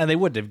 And they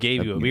wouldn't have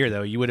gave you a beer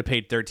though. You would have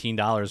paid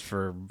 $13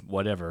 for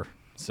whatever.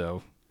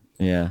 So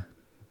Yeah,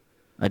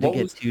 I did What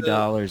get was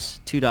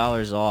the-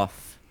 $2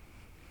 off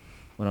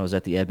when I was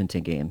at the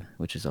Edmonton game,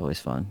 which is always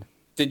fun.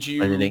 Did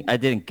you I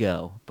didn't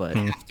go, but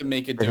have to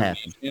make a It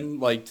happened. donation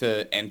like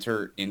to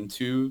enter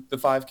into the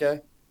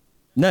 5K?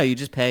 no, you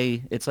just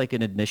pay. It's like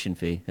an admission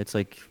fee. It's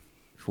like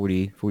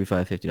 $40,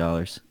 $45,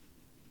 $50.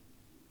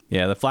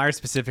 yeah, the Flyers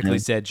specifically Yeah.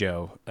 said,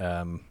 Joe,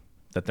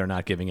 that they're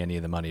not giving any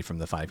of the money from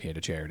the 5K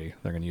to charity.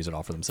 They're going to use it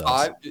all for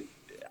themselves.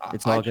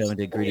 It's all just going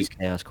to Greedy's always-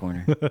 Chaos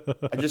Corner.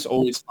 I just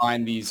always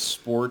find these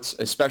sports,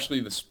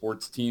 especially the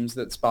sports teams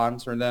that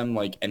sponsor them,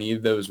 like any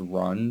of those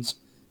runs,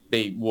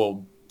 they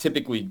will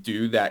typically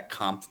do that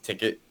comp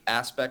ticket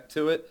aspect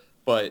to it,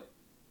 but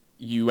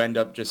you end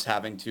up just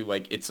having to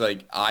like, it's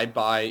like I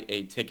buy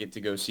a ticket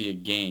to go see a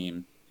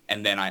game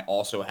and then I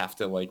also have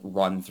to like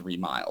run 3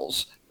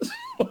 miles.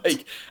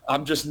 Like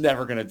I'm just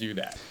never going to do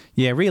that.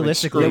 Yeah, Like,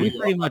 realistically, Yeah, screw we you,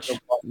 pretty I'm much gonna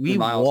walk 3 we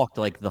miles. walked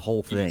like the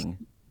whole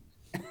thing,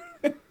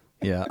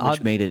 yeah,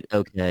 which made it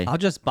okay. I'll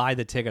just buy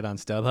the ticket on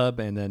StubHub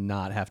and then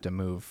not have to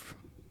move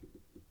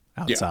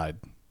outside.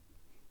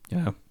 You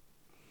know,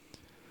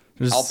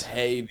 I'll Just-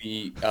 pay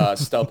the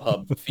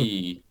StubHub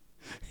fee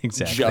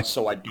exactly. just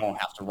so I don't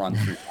have to run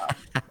 3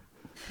 miles.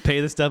 Pay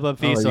the StubHub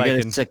fee Oh, so you're I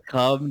gonna can.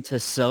 succumb to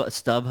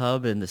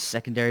StubHub in the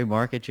secondary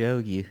market, Joe?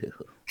 You.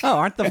 Oh,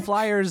 aren't the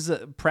Flyers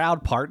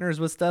proud partners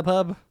with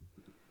StubHub?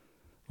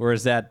 Or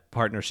is that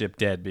partnership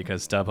dead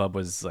because StubHub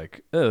was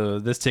like, oh,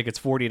 this ticket's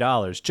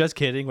 $40. Just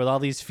kidding. With all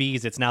these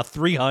fees, it's now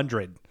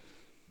 $300.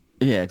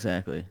 Yeah,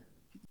 exactly.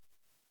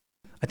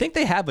 I think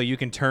they have you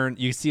can turn,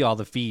 you see all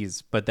the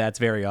fees, but that's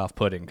very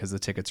off-putting because the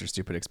tickets are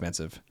stupid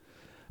expensive.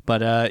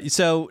 But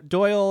so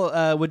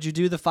Doyle, would you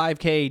do the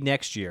 5K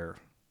next year?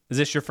 Is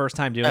this your first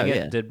time doing Oh, it?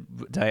 yeah. Did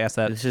I ask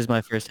that? This is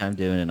my first time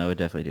doing it, and I would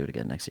definitely do it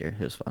again next year.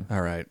 It was fun.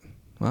 All right.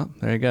 Well,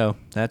 there you go.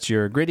 That's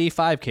your Gritty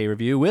 5K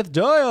review with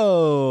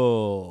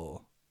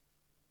Doyle.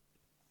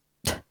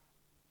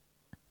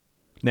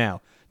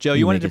 Now, Joe,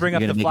 you wanted to bring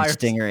up You're the gonna make a Flyers.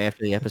 stinger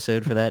after the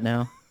episode for that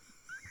now?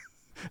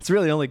 It's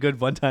really only good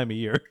one time a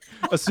year,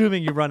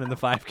 assuming you run in the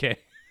 5K.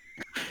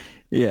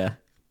 Yeah.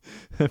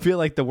 I feel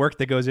like the work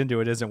that goes into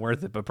it isn't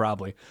worth it, but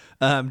probably.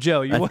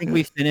 Joe, you I want... think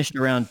we finished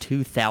around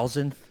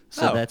 2000th.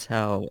 So Oh. that's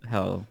how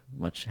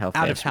fast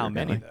Out of how we're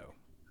many going. though?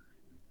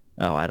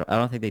 Oh, I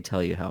don't think they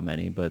tell you how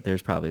many, but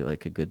there's probably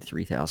like a good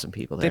 3,000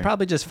 people there. They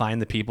probably just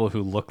find the people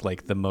who look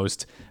like the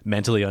most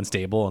mentally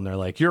unstable, and they're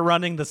like, "You're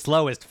running the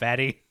slowest,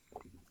 fatty."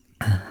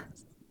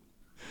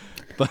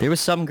 There was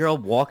some girl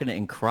walking it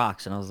in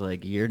Crocs, and I was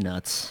like, "You're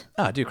nuts."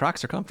 Oh, dude,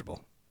 Crocs are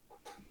comfortable.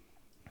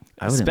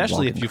 I wouldn't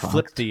Especially walk if in you Crocs.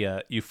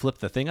 flip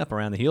the thing up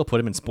around the heel, put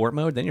them in sport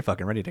mode, then you're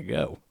fucking ready to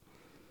go.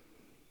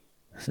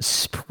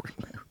 Sport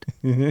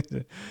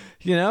mode.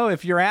 You know,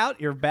 if you're out,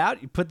 you're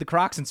about, you put the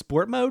Crocs in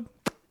sport mode,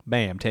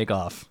 bam, take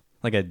off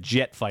like a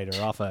jet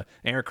fighter off a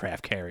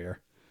aircraft carrier.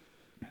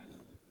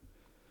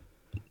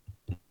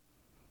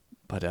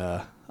 But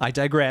I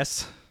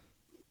digress.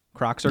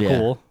 Crocs are Yeah.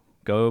 cool.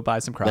 Go buy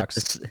some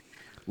Crocs.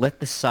 Let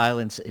the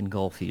silence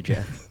engulf you,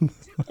 Jeff.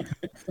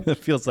 It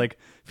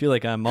feel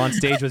like I'm on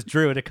stage with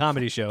Drew at a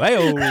comedy show. Hey,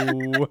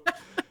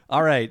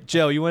 all right,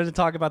 Joe, you wanted to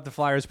talk about the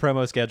Flyers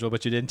promo schedule,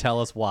 but you didn't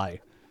tell us why.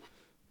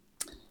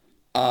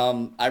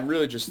 I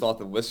really just thought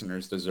the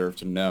listeners deserve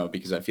to know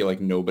because I feel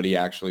like nobody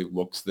actually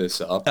looks this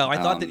up. Oh, I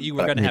thought that you were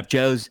but- going to have.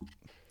 Joe's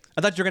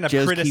I thought you were going to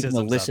have keeping criticisms. the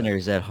of it.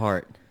 listeners at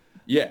heart.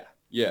 Yeah,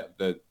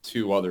 the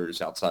two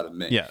others outside of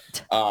me. Yeah,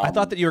 I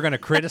thought that you were going to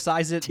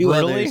criticize it Two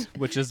brutally, others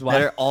which is that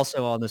why are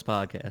also on this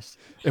podcast.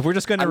 if we're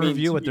just going to I mean,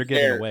 review to what be they're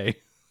giving fair, away.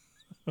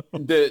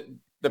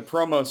 The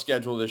promo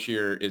schedule this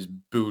year is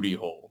booty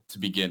hole to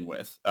begin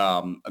with.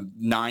 A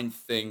ninth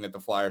thing that the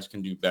Flyers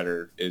can do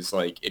better is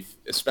like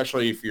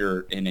especially if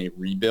you're in a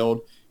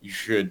rebuild, you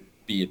should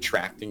be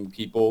attracting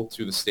people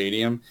to the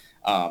stadium.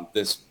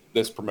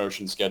 This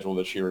promotion schedule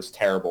this year is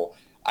terrible.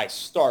 I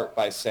start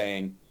by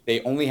saying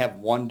they only have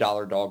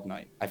 $1 dog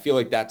night. I feel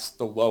like that's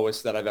the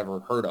lowest that I've ever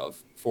heard of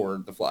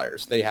for the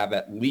Flyers. They have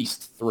at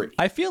least 3.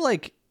 I feel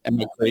like Am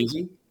I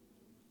crazy?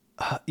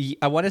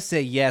 I want to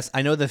say yes.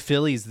 I know the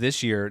Phillies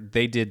this year,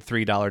 they did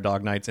 $3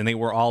 dog nights, and they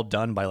were all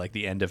done by like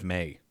the end of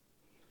May.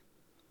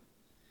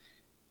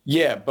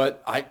 Yeah,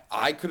 but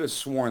I could have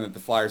sworn that the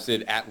Flyers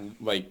did at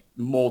like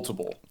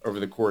multiple over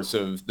the course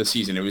of the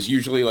season. It was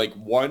usually like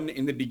one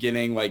in the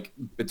beginning, like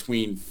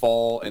between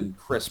fall and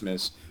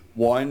Christmas,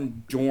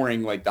 one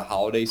during like the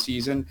holiday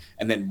season,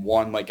 and then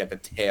one like at the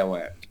tail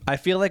end. I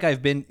feel like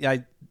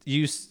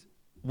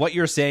what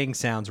you're saying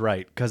sounds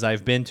right because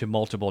I've been to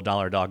multiple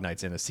dollar dog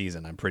nights in a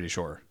season. I'm pretty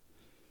sure.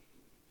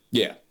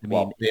 Yeah, I mean,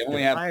 well, they if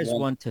only the have Flyers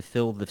one. want to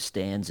fill the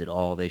stands at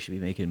all, they should be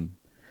making.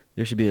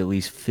 There should be at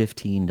least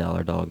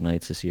 $15 dog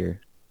nights this year.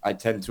 I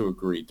tend to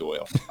agree,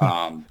 Doyle.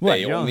 What,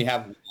 They you only don't-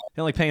 have. You're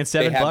only paying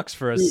 $7 have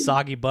for a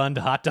soggy bunned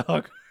hot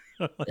dog.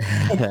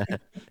 I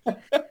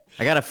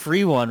got a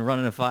free one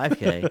running a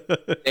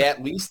 5K. They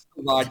at least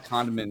provide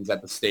condiments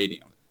at the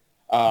stadium.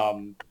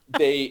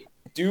 They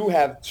do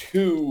have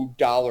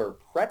 $2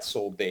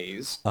 pretzel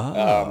days,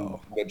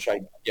 Oh. which I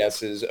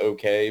guess is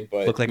okay.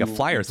 But Look like a who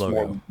Flyers eats more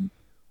logo.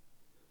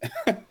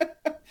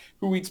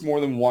 who eats more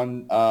than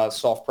one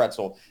soft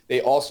pretzel? They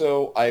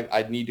also,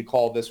 I need to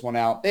call this one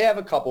out. They have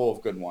a couple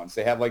of good ones.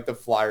 They have like the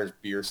Flyers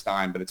beer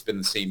stein, but it's been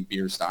the same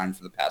beer stein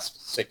for the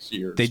past 6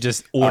 years. They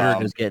just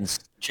ordered.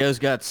 Joe's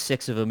got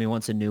 6 of them. He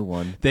wants a new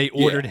one. They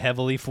ordered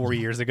heavily 4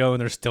 years ago,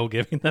 and they're still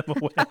giving them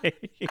away.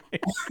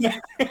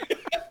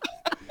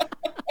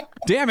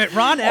 Damn it,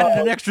 Ron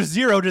added an extra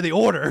 0 to the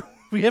order.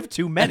 We have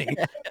too many.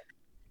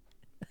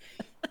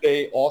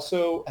 They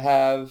also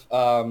have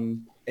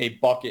a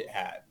bucket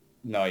hat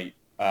night,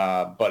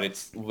 but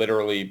it's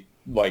literally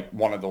like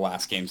one of the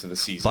last games of the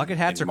season. Bucket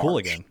hats in are cool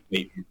March.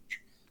 again.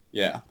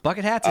 Yeah.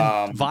 Bucket hats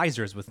and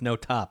visors with no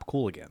top.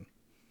 Cool again.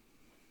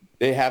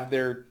 They have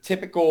their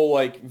typical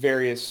like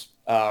various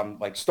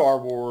like Star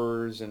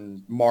Wars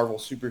and Marvel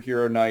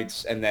superhero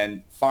nights. And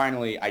then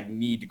finally, I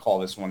need to call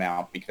this one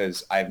out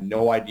because I have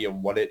no idea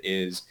what it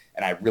is.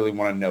 And I really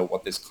want to know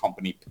what this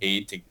company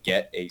paid to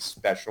get a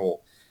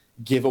special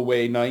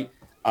giveaway night.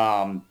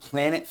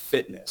 Planet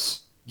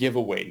Fitness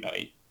giveaway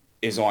night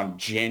is on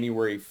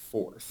January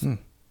 4th.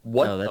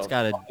 What that's the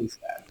gotta- fuck is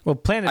that? Well,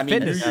 Planet I mean,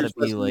 Fitness. New Year's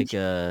Gotta be like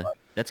a.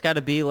 That's got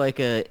to be like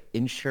a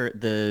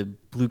the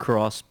Blue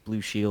Cross Blue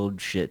Shield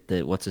shit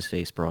that what's his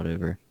face brought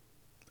over.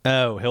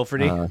 Oh,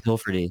 Hilferty.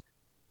 Hilferty.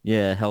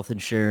 Yeah, health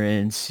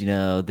insurance. You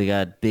know, they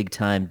got big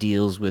time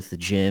deals with the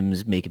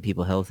gyms, making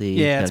people healthy.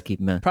 Yeah, gotta it's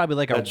keep them. probably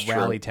like a That's true.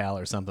 rally towel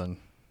or something.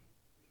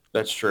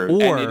 That's true.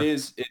 Or- And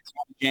it's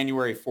on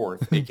January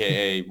 4th,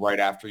 aka right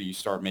after you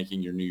start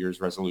making your New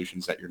Year's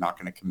resolutions that you're not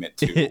going to commit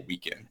to a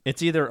weekend.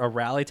 It's either a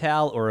rally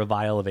towel or a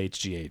vial of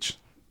HGH.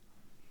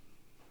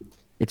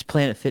 It's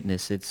Planet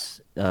Fitness. It's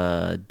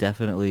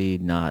definitely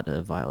not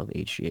a vial of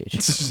HGH.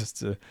 It's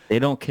just They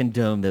don't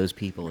condone those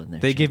people in there.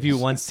 they give you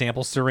one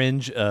sample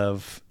syringe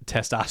of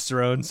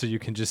testosterone so you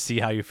can just see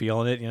how you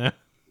feel in it, you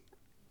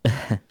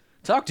know?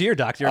 Talk to your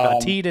doctor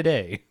about tea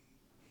today.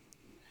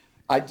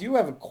 I do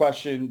have a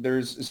question.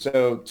 There's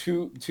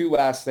two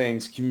last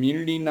things: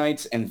 community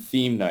nights and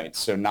theme nights.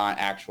 So not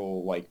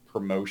actual like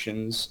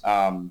promotions,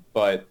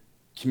 but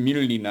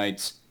community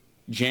nights.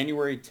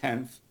 January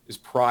 10th is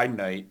Pride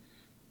Night.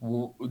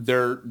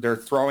 They're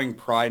throwing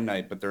Pride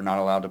Night, but they're not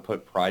allowed to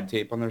put Pride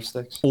tape on their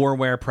sticks. Or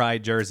wear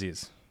pride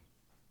jerseys.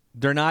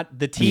 They're not.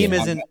 The team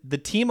Yeah. isn't. The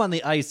team on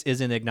the ice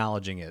isn't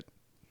acknowledging it.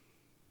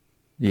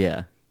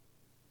 Yeah.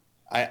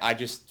 I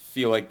just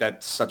feel like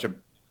that's such a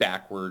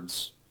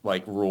backwards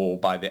like rule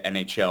by the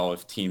NHL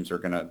if teams are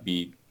going to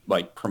be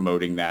like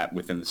promoting that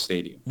within the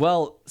stadium.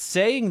 Well,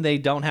 saying they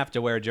don't have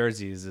to wear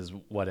jerseys is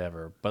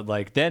whatever, but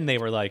like then they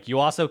were like, you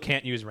also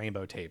can't use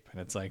rainbow tape,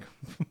 and it's like,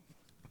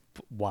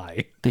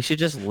 why? They should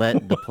just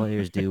let the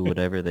players do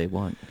whatever they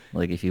want.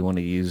 Like, if you want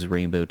to use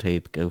rainbow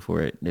tape, go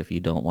for it. If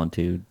you don't want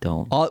to,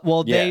 don't.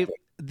 Well, Yeah.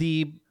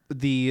 the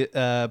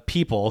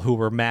people who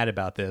were mad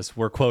about this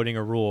were quoting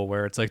a rule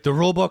where it's like the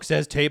rule book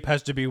says tape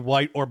has to be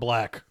white or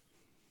black,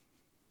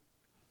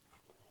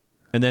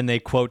 and then they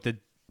quote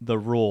the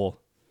rule,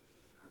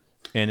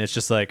 and it's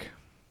just like,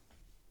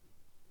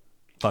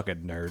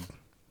 fucking nerd.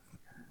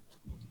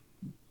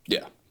 Yeah.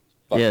 Yeah,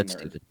 Fucking it's nerd.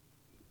 stupid.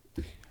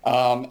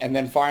 And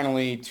then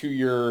finally, to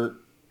your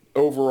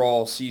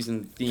overall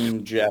season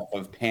theme, Jeff,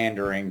 of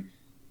pandering,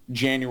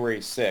 January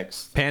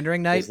 6th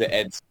Pandering night. is the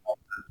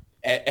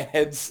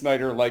Ed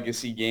Snyder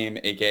Legacy game,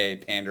 a.k.a.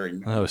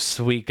 pandering. Oh,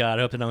 sweet God.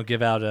 I hope they don't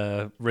give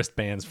out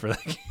wristbands for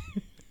that.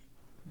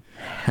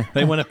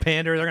 They want to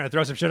pander. They're going to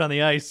throw some shit on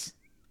the ice.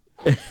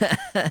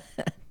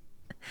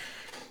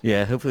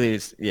 Yeah, hopefully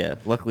it's, yeah,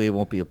 luckily it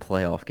won't be a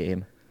playoff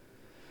game.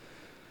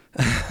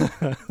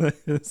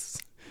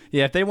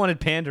 Yeah, if they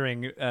wanted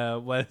pandering,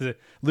 what is it?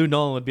 Lou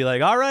Nolan would be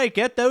like, all right,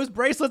 get those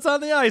bracelets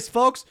on the ice,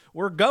 folks.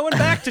 We're going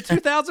back to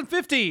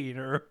 2015.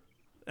 Or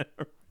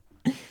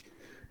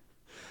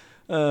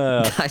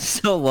I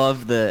still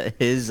love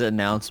his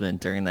announcement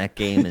during that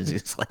game is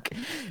just like,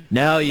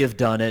 now you've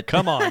done it.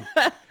 come on.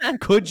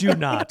 Could you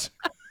not?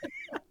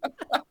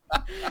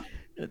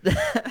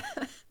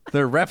 The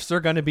refs are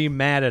going to be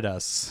mad at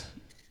us.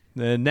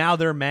 Now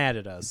they're mad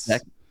at us.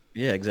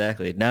 Yeah,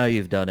 exactly. Now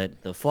you've done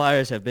it. The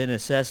Flyers have been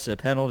assessed a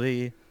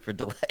penalty for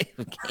delay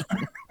of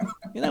game.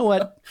 You know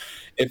what?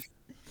 If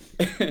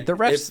The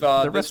refs, if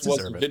the refs this was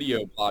deserve a it.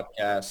 video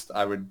podcast,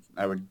 I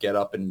would get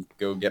up and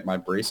go get my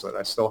bracelet.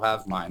 I still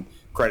have mine.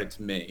 Credit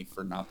to me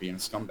for not being a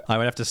scumbag. I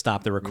would have to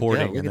stop the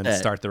recording look and at then that.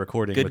 start the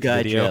recording Good with guy,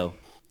 the video. Joe.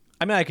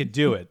 I mean, I could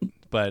do it,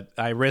 but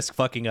I risk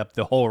fucking up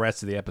the whole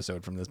rest of the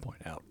episode from this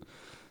point out.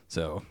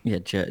 So Yeah,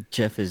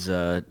 Jeff is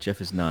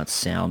not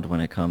sound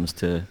when it comes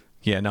to.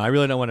 yeah, no, I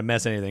really don't want to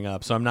mess anything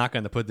up, so I'm not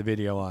going to put the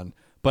video on.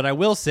 But I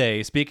will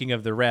say, speaking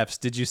of the refs,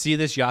 did you see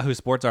this Yahoo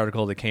Sports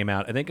article that came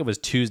out? I think it was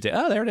Tuesday.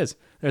 Oh, there it is.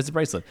 There's the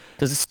bracelet.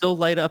 Does it still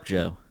light up,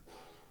 Joe?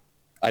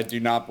 I do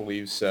not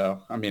believe so.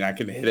 I mean, I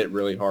can hit it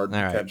really hard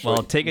All right. potentially.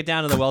 Well, take it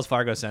down to the Wells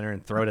Fargo Center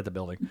and throw it at the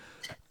building.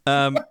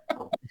 No,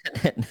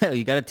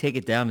 you got to take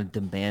it down and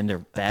demand a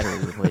battery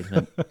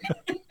replacement.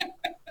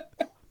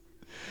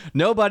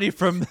 Nobody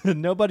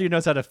who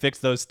knows how to fix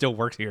those still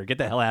works here. Get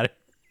the hell out of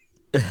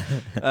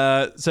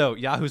here. So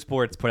Yahoo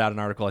Sports put out an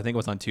article, I think it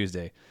was on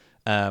Tuesday,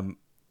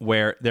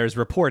 where there's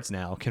reports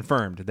now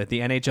confirmed that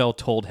the NHL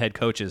told head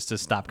coaches to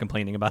stop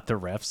complaining about the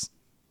refs.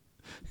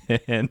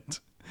 And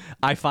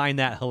I find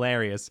that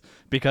hilarious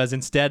because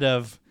instead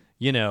of,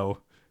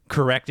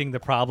 correcting the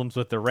problems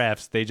with the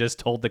refs, they just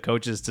told the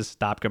coaches to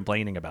stop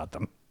complaining about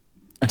them.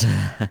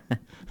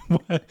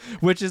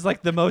 Which is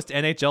like the most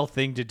NHL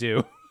thing to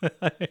do.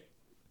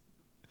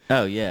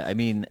 Oh yeah, I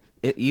mean,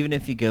 even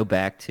if you go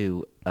back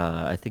to,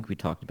 I think we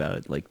talked about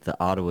it, like the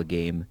Ottawa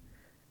game,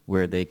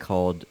 where they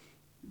called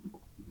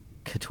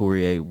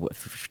Couturier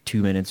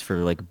 2 minutes for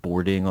like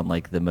boarding on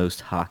like the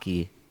most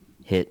hockey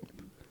hit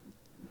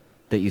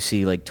that you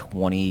see like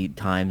 20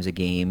 times a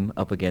game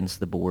up against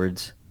the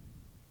boards,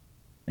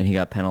 and he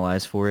got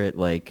penalized for it.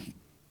 Like,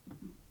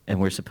 and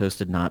we're supposed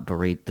to not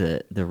berate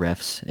the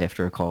refs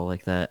after a call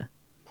like that.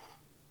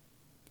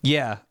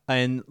 Yeah,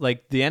 and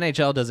like the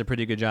NHL does a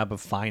pretty good job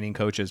of fining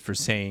coaches for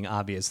saying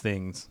obvious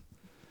things.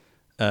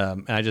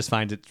 And I just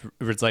find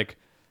it's like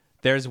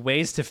there's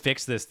ways to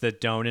fix this that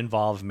don't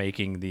involve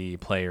making the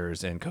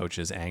players and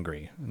coaches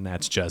angry, and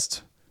that's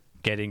just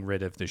getting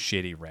rid of the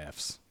shitty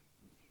refs.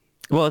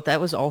 Well,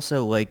 that was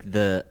also like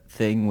the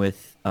thing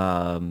with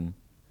goalie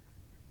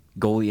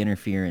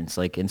interference.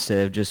 Like,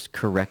 instead of just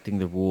correcting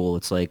the rule,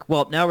 it's like,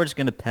 well, now we're just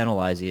going to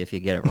penalize you if you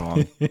get it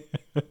wrong.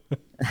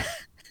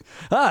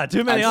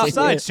 Too many I'd say-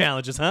 offsides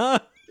challenges, huh?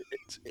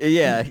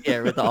 Yeah,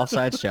 with the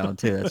offsides challenge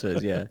too. That's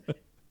what. Yeah.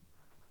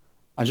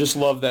 I just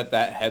love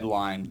that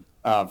headline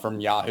from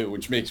Yahoo,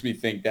 which makes me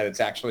think that it's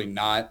actually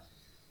not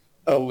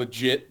a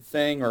legit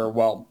thing, or,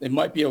 well, it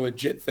might be a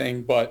legit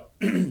thing, but,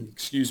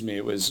 excuse me,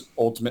 it was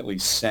ultimately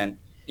sent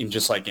in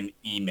just like an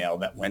email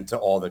that went to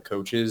all the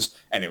coaches,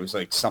 and it was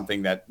like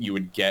something that you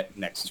would get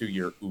next to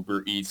your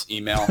Uber Eats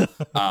email.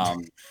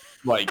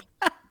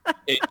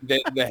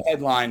 The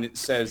headline, it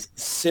says,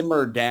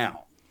 simmer down.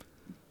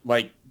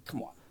 Like,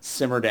 come on,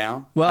 simmer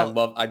down.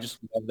 Well, I just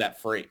love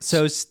that phrase.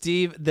 So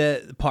Steve,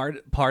 the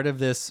part of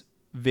this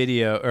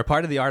video, or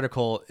part of the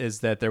article,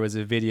 is that there was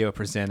a video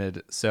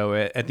presented. So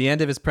at the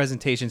end of his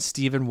presentation,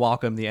 Stephen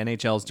Walcom, the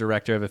NHL's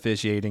director of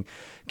officiating,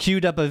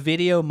 queued up a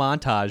video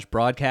montage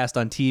broadcast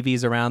on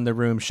TVs around the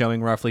room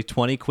showing roughly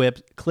 20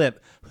 clip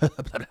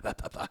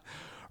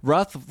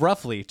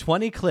roughly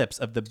 20 clips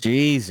of the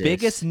Jesus.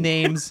 biggest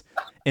names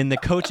in the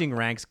coaching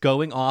ranks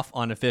going off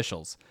on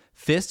officials.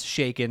 Fist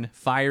shaken,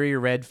 fiery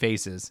red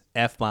faces,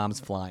 F-bombs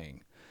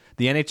flying.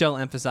 The NHL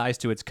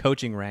emphasized to its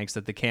coaching ranks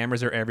that the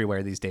cameras are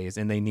everywhere these days,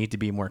 and they need to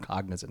be more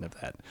cognizant of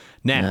that.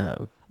 Now,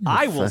 No,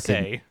 I will fucking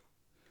say...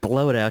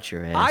 blow it out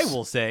your ass. I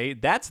will say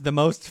that's the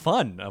most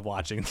fun of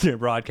watching the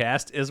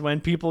broadcast is when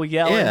people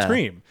yell and Yeah.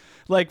 scream.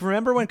 Like,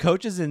 remember when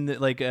coaches in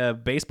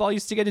baseball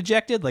used to get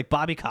ejected? Like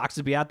Bobby Cox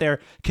would be out there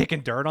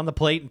kicking dirt on the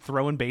plate and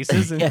throwing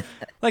bases, and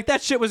like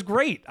that shit was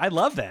great. I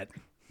love that.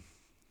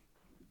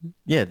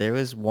 Yeah, there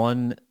was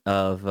one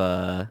of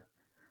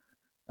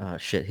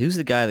shit. Who's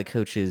the guy that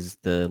coaches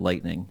the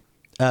Lightning?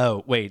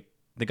 Oh wait,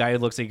 the guy who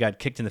looks like he got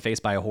kicked in the face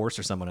by a horse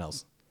or someone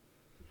else.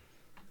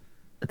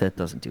 That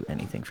doesn't do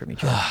anything for me,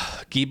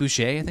 Jeff. Guy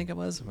Boucher, I think it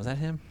was. Was that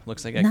him?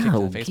 Looks like I got kicked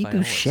in No, the face Guy by a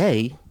horse.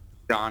 Boucher.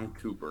 John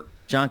Cooper.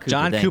 John Cooper.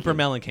 John thank Cooper you.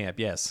 Mellencamp.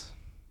 Yes.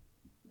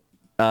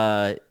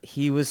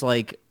 He was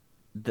like,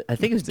 I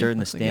think it was during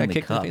the Looks like he got Stanley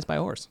kicked in the Cup. face by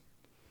a horse.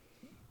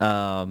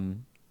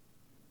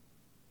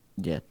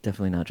 Yeah,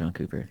 definitely not John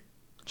Cooper.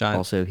 John.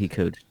 Also, he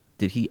coached.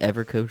 Did he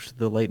ever coach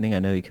the Lightning? I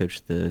know he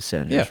coached the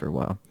Senators Yeah. for a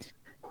while.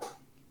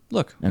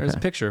 Look, there's a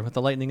Okay. picture with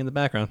the lightning in the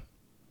background.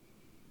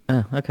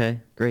 Oh,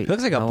 okay, great. He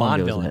looks like a How long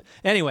Bond ago was villain.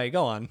 Anyway,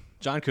 go on.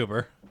 John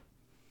Cooper.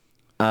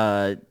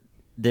 that?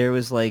 There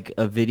was like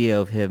a video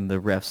of him. The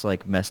refs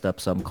like messed up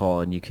some call,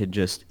 and you could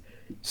just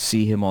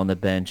see him on the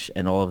bench,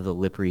 and all of the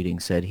lip reading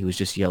said he was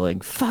just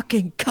yelling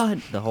 "fucking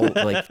cunt" the whole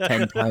like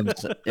 10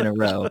 times in a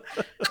row.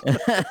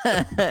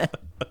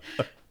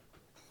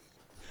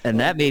 And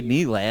that made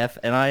me laugh,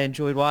 and I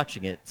enjoyed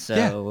watching it.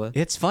 So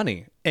it's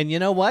funny. And you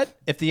know what?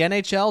 If the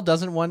NHL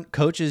doesn't want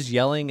coaches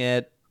yelling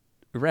at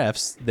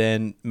refs,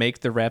 then make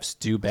the refs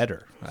do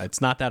better.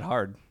 It's not that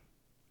hard.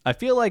 I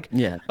feel like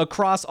Yeah.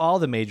 across all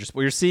the major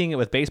sports, you're seeing it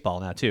with baseball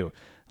now too.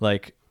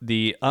 Like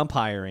the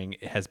umpiring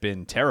has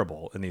been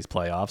terrible in these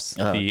playoffs.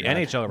 Oh, The God.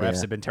 NHL refs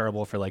Yeah. have been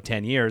terrible for like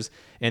 10 years,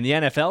 and the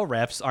NFL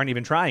refs aren't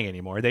even trying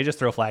anymore. They just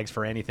throw flags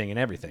for anything and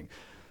everything.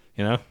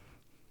 You know?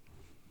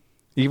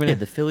 Even yeah, if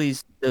the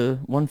Phillies, the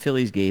one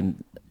Phillies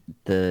game,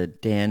 the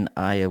Dan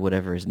Aya,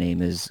 whatever his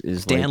name is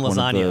Dan like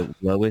one Lasagna. of the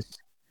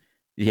lowest.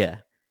 Yeah,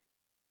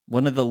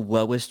 one of the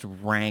lowest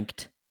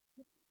ranked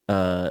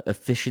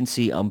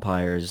efficiency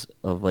umpires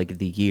of like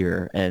the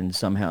year, and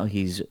somehow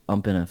he's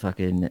umping a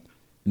fucking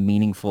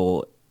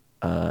meaningful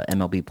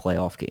MLB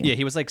playoff game. yeah,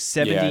 he was like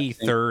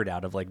 73rd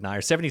out of like 9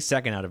 or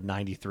 72nd out of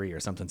 93 or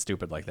something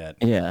stupid like that.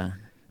 Yeah.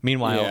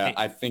 Meanwhile, Yeah,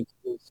 I think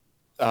it was,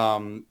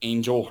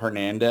 Angel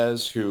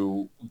Hernandez,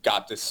 who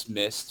got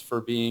dismissed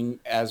for being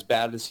as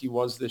bad as he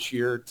was this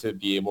year, to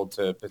be able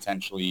to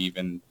potentially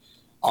even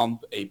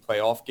ump a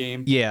playoff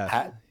game. Yeah.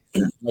 Had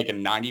like a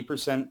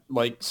 90%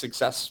 like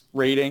success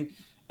rating,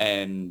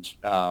 and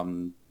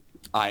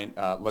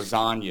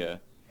Lasagna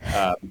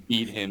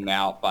beat him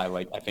out by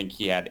like, I think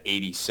he had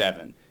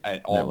 87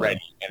 already,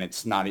 and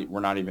it's not. We're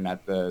not even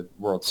at the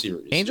World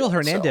Series. Angel yet, so-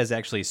 Hernandez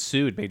actually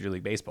sued Major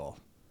League Baseball.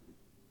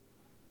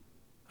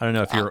 I don't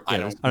know if you're. I I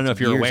don't- don't know if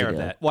you're years aware of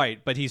ago. that. Right,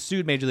 but he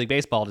sued Major League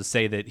Baseball to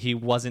say that he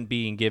wasn't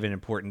being given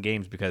important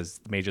games because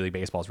Major League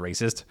Baseball is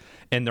racist,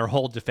 and their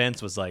whole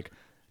defense was like,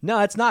 "No,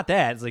 it's not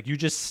that. It's like you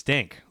just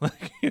stink,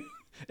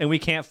 and we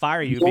can't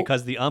fire you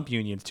because the ump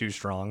union's too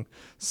strong.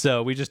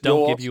 So we just don't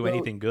You'll give you also-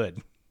 anything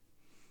good."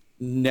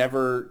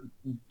 Never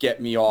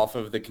get me off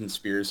of the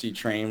conspiracy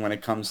train when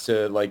it comes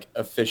to like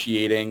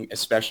officiating,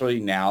 especially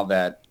now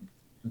that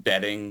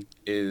betting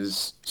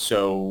is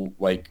so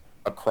like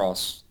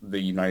across the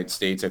United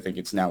States. I think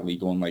it's now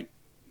legal in like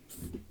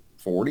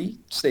 40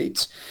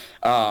 states.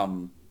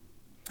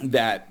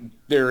 That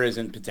there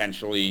isn't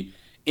potentially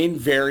in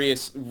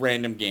various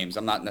random games.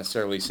 I'm not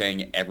necessarily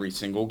saying every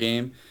single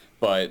game,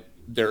 but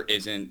there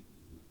isn't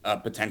a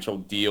potential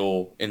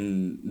deal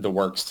in the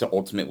works to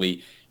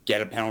ultimately get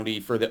a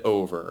penalty for the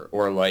over,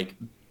 or like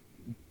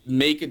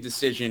make a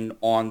decision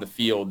on the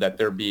field that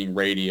they're being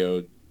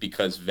radioed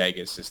because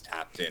Vegas is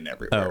tapped in Oh,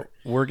 everywhere.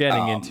 we're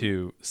getting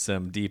into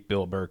some deep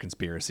Bill Burr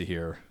conspiracy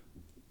here.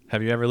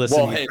 Have you ever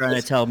listened? Well, to hey,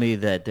 Trying to tell me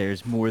that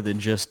there's more than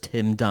just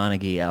Tim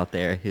Donaghy out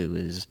there who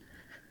is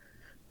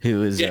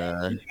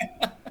Yeah.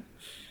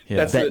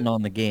 That's betting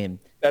on the game.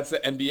 That's the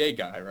NBA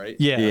guy, right?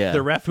 Yeah, Yeah.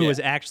 the ref who Yeah. was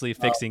actually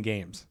fixing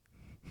games.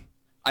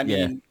 I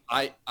mean,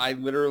 I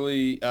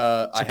literally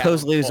I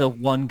Supposedly have there's a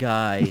one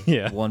guy,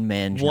 Yeah. one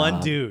man job. One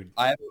dude.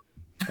 I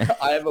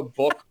have a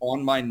book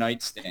on my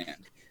nightstand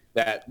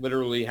that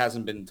literally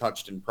hasn't been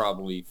touched in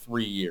probably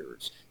 3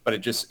 years, but it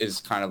just is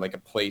kind of like a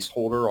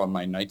placeholder on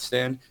my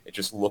nightstand. It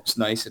just looks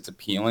nice. It's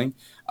appealing.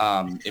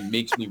 It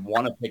makes me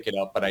want to pick it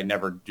up, but I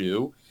never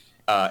do.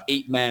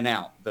 8 Men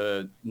Out,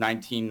 the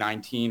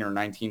 1919 or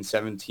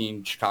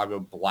 1917 Chicago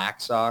Black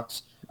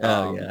Sox.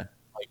 Oh, yeah.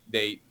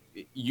 Like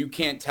you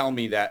can't tell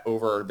me that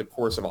over the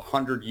course of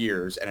 100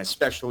 years, and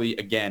especially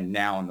again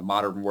now in the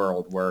modern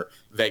world where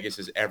Vegas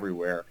is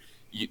everywhere,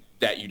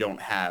 that you don't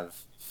have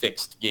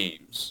fixed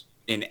games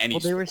in any. Well,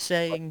 they were sport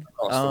saying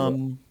across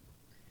the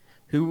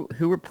world.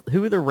 who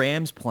were the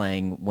Rams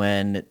playing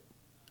when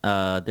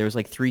there was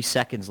like 3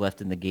 seconds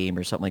left in the game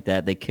or something like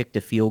that. They kicked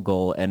a field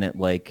goal and it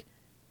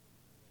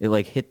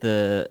hit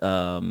the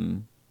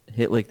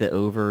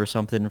over or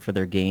something for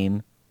their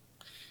game.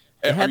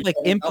 It had like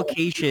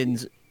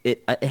implications.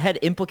 It had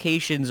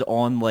implications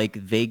on like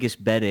Vegas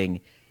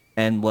betting,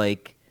 and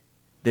like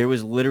there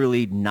was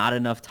literally not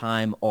enough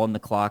time on the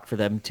clock for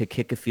them to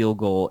kick a field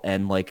goal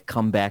and like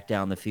come back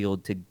down the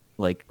field to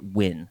like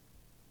win.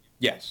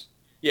 Yes.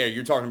 Yeah,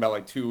 you're talking about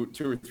like two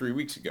or 3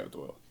 weeks ago,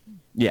 Doyle.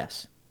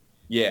 Yes.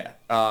 Yeah.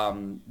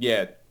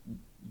 Yeah.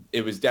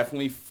 It was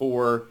definitely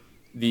for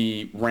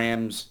the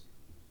Rams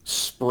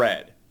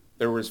spread.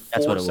 There was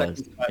 4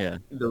 seconds left. Yeah.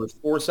 There was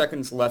 4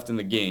 seconds left in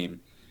the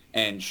game,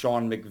 and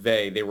Sean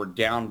McVay, they were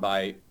down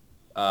by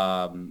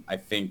I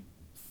think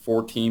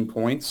 14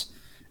 points,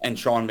 and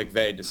Sean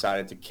McVay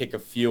decided to kick a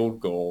field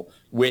goal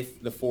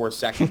with the 4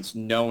 seconds,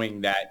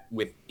 knowing that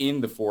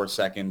within the 4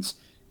 seconds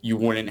you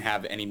wouldn't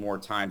have any more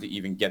time to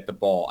even get the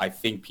ball. I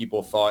think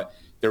people thought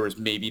there was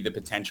maybe the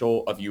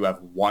potential of you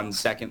have 1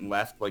 second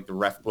left, like the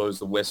ref blows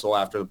the whistle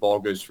after the ball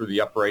goes through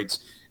the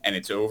uprights and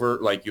it's over.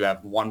 Like you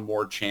have one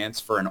more chance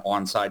for an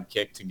onside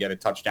kick to get a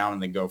touchdown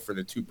and then go for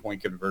the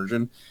 2-point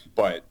conversion.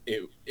 But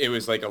it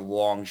was like a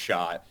long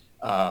shot.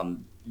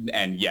 And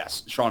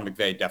yes, Sean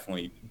McVay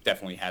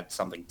definitely had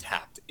something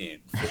tapped in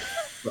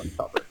for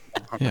cover.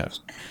 Yeah.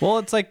 Well,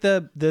 it's like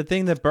the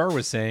thing that Burr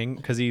was saying,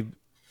 because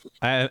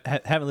I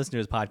haven't listened to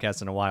his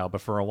podcast in a while,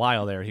 but for a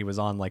while there, he was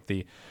on like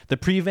the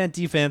prevent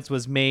defense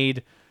was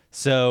made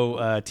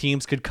so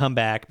teams could come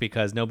back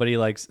because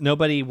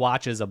nobody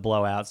watches a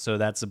blowout. So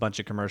that's a bunch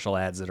of commercial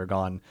ads that are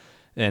gone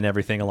and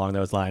everything along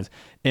those lines.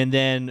 And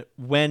then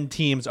when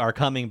teams are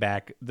coming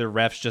back, the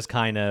refs just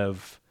kind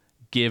of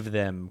give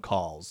them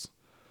calls.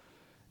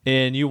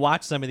 And you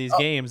watch some of these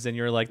games and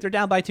you're like, they're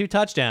down by 2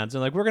 touchdowns.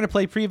 And like, we're going to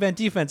play prevent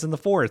defense in the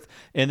 4th.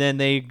 And then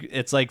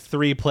it's like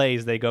 3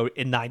 plays. They go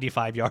in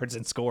 95 yards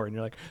and score. And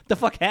you're like, the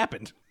fuck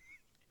happened?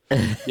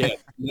 Yeah,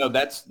 no,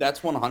 that's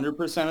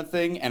 100% a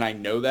thing. And I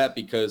know that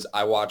because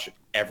I watch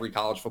every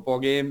college football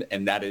game,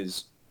 and that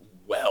is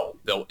well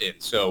built in.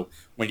 So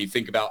when you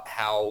think about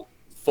how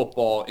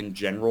football in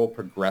general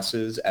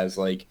progresses as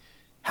like,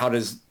 how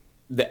does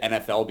the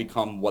NFL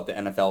become what the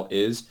NFL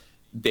is?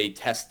 They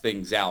test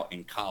things out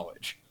in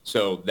college.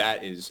 So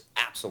that is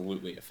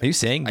absolutely a thing. Are you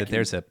saying that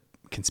there's a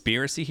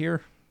conspiracy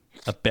here?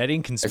 A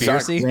betting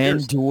conspiracy?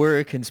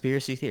 Grandeur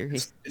conspiracy theory?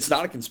 It's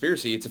not a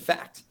conspiracy. It's a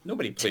fact.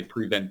 Nobody played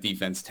prevent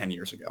defense 10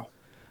 years ago.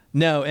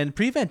 No, and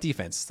prevent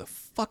defense is the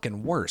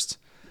fucking worst.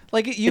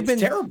 Like you've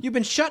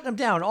been shutting them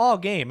down all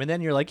game, and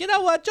then you're like, you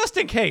know what? Just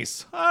in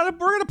case, we're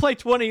gonna play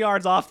 20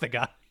 yards off the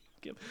guy.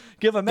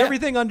 Give him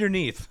everything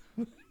underneath.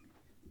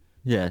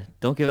 Yeah,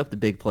 don't give up the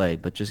big play,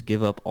 but just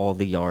give up all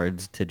the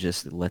yards to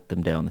just let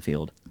them down the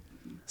field.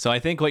 So I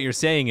think what you're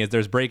saying is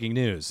there's breaking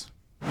news.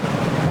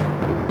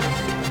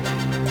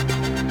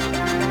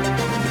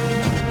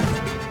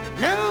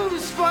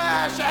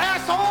 Newsflash,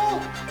 asshole!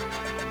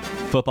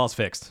 Football's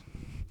fixed.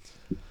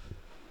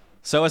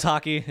 So is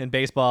hockey and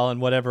baseball and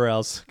whatever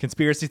else.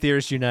 Conspiracy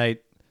theorists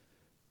unite.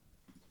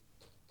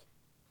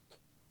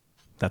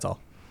 That's all.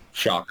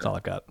 Shocker. That's all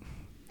I've got.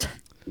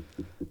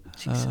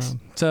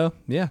 So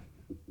yeah.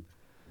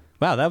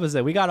 Wow, that was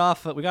it. We got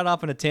off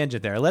on a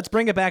tangent there. Let's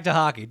bring it back to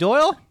hockey.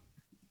 Doyle, did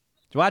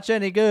you watch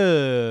any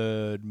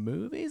good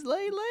movies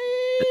lately?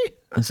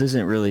 This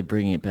isn't really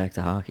bringing it back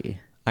to hockey.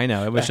 I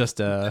know, it was just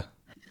Did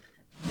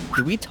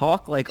we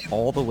talk like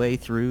all the way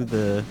through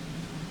the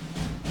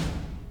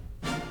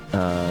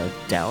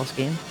Dallas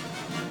game?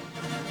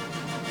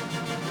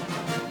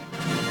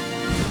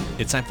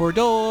 It's time for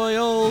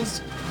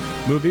Doyle's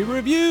movie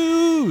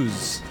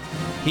reviews.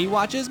 He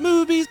watches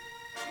movies.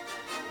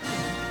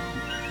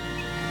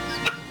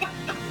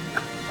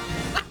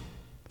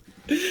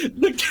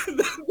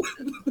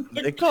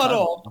 The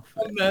cutoff.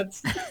 And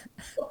that's...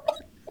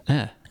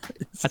 I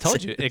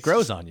told you, it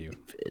grows on you.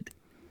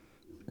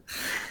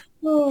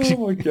 Oh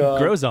my god. It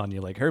grows on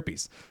you like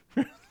herpes.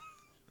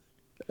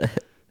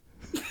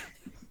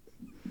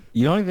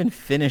 You don't even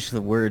finish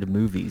the word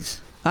movies.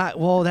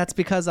 Well, that's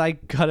because I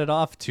cut it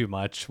off too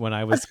much when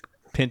I was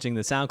pinching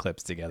the sound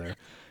clips together.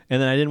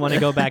 And then I didn't want to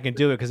go back and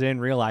do it because I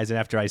didn't realize it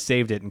after I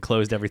saved it and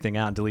closed everything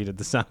out and deleted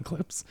the sound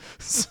clips.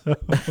 So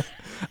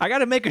I got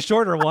to make a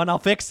shorter one. I'll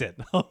fix it.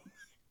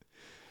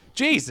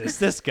 Jesus,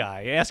 this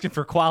guy asking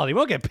for quality.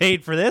 We'll get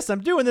paid for this.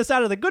 I'm doing this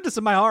out of the goodness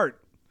of my heart.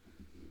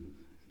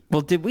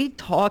 Well, did we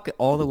talk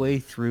all the way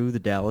through the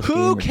Dallas game?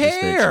 Who or just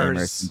the cares?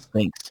 Emerson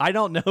Spinks? I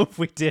don't know if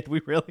we did.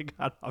 We really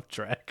got off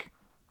track.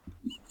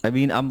 I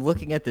mean, I'm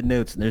looking at the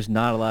notes, and there's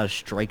not a lot of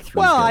strike throughs.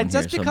 Well, going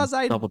that's here, because so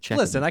I'm I double-checking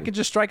listen. I this. can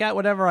just strike out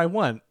whatever I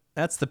want.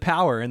 That's the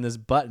power in this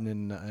button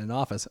in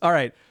Office. All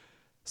right,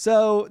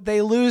 so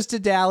they lose to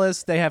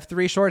Dallas. They have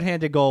 3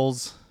 shorthanded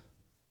goals.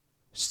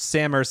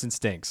 Sam Emerson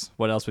stinks.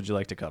 What else would you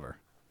like to cover?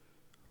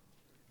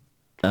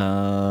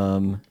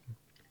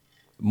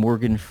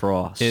 Morgan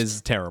Frost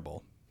Is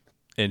terrible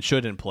and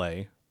shouldn't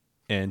play,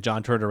 and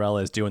John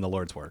Tortorella is doing the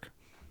Lord's work.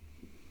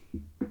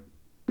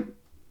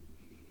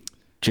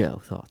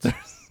 Joe, thoughts?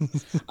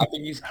 I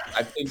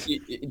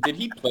think did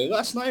he play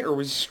last night or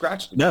was he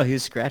scratched? No, he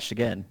was scratched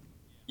again.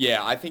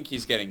 Yeah, I think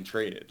he's getting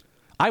traded.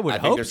 I would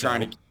think hope they're so.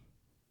 trying to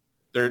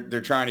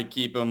they're trying to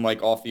keep him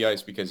like off the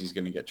ice because he's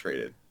going to get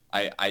traded.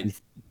 I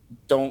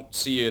don't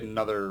see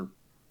another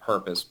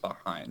purpose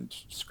behind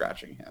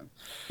scratching him.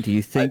 Do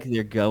you think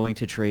they're going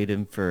to trade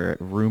him for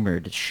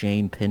rumored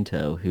Shane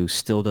Pinto, who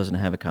still doesn't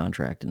have a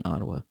contract in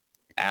Ottawa?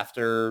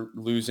 After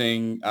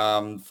losing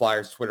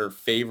Flyers Twitter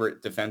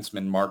favorite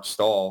defenseman Mark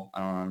Stahl, I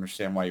don't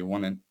understand why you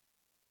wouldn't.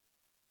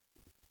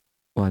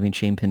 Well, I mean,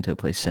 Shane Pinto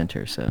plays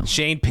center, so.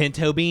 Shane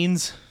Pinto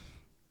Beans.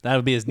 That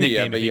would be his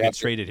nickname if he gets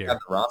traded here. The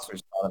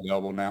roster's not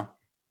available now.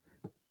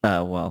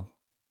 Well,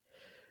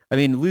 I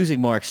mean,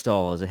 losing Mark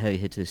Stahl is a heavy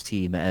hit to his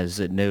team, as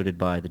noted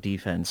by the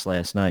defense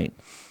last night.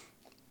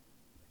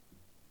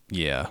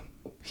 Yeah.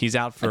 He's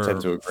out I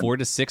tend to for agree. 4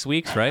 to 6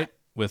 weeks, right?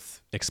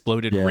 With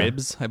exploded Yeah.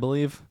 ribs, I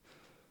believe.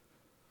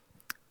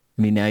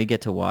 I mean, now you get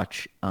to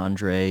watch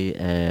Andre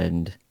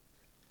and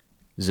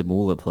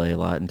Zamula play a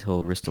lot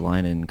until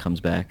Ristolainen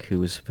comes back, who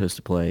was supposed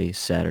to play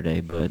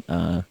Saturday, but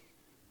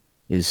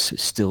is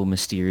still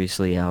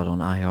mysteriously out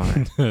on IR.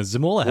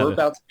 Zamula had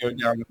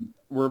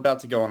We're about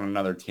to go on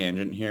another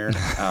tangent here.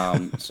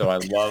 So I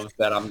love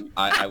that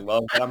I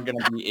love that I'm going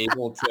to be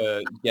able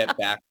to get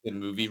back to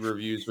movie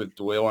reviews with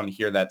Doyle and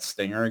hear that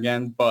stinger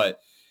again. But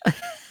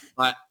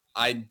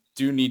I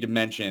do need to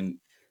mention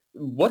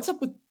what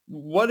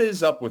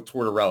is up with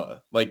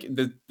Tortorella? Like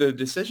the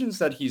decisions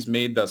that he's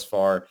made thus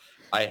far,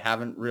 I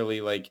haven't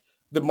really like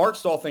the Mark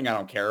Stahl thing. I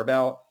don't care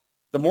about.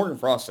 The Morgan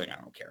Frost thing I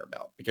don't care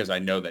about because I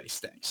know that he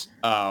stinks.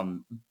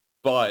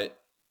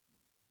 But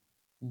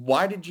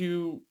why did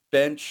you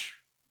bench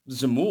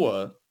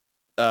Zamula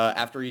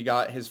after he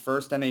got his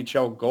first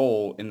NHL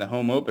goal in the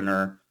home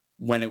opener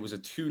when it was a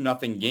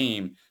 2-0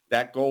 game?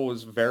 That goal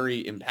was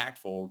very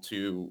impactful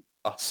to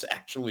us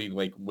actually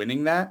like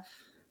winning that.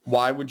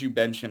 Why would you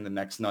bench him the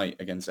next night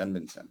against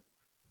Edmonton?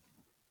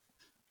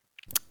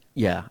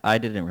 Yeah, I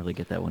didn't really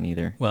get that one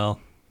either. Well,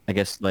 I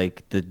guess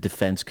like the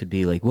defense could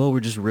be like, well, we're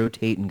just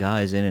rotating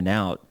guys in and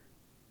out.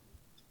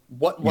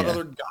 What Yeah.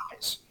 other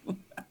guys?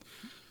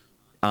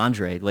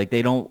 Andre, like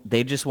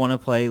they just want to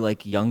play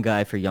like young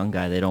guy for young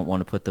guy. They don't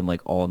want to put them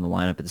like all in the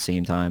lineup at the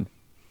same time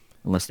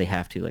unless they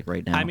have to, like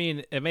right now. I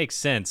mean, it makes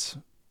sense.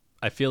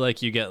 I feel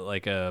like you get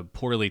like a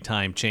poorly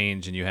timed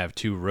change and you have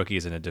 2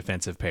 rookies in a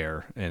defensive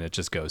pair and it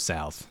just goes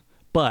south.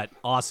 But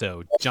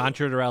also, John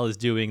Tortorella is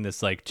doing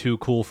this like too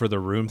cool for the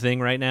room thing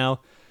right now,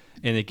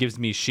 and it gives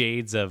me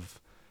shades of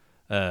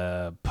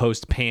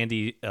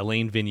post-Pandy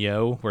Alain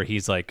Vigneault, where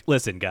he's like,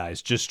 listen,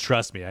 guys, just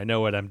trust me. I know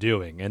what I'm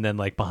doing. And then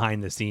like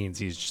behind the scenes,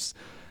 he's just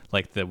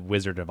like the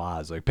Wizard of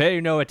Oz, like pay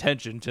no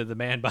attention to the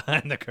man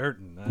behind the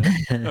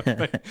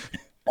curtain.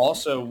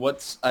 Also,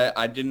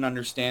 I didn't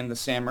understand the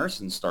Sam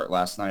Ersson start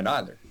last night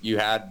either. You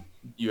had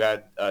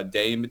a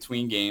day in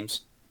between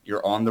games.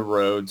 You're on the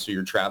road, so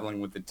you're traveling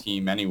with the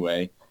team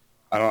anyway.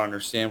 I don't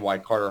understand why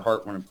Carter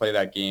Hart wouldn't play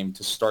that game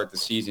to start the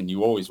season.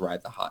 You always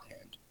ride the hot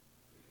hand.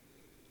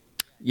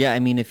 Yeah, I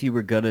mean, if you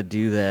were going to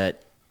do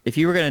that, if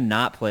you were going to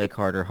not play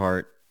Carter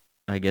Hart,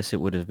 I guess it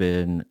would have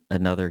been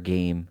another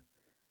game.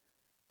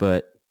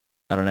 But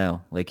I don't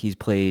know. Like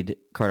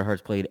Carter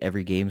Hart's played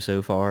every game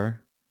so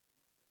far.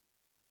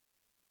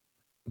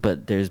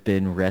 But there's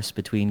been rest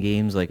between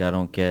games. Like I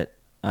don't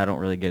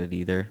really get it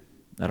either.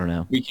 I don't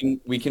know.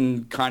 We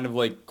can kind of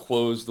like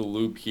close the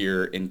loop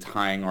here in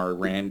tying our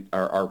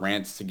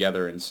rants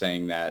together and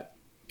saying that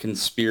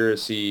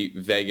conspiracy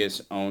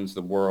Vegas owns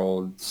the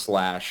world /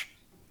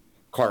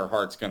 Carter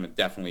Hart's going to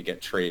definitely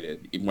get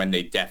traded when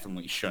they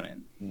definitely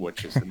shouldn't,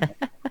 which is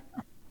the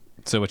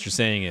So what you're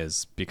saying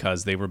is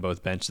because they were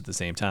both benched at the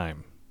same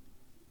time,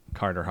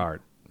 Carter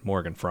Hart,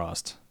 Morgan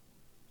Frost,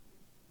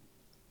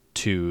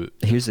 to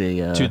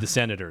the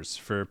Senators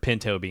for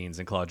Pinto Beans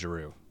and Claude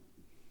Giroux.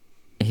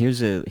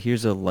 Here's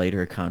a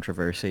lighter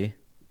controversy.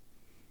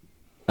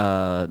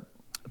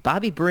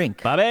 Bobby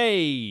Brink.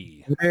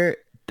 Bobby!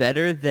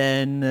 Better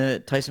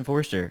than Tyson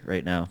Forster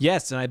right now.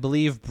 Yes, and I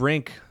believe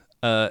Brink,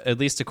 at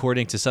least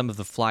according to some of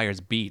the Flyers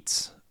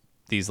beats,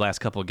 these last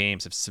couple of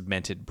games have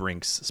cemented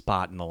Brink's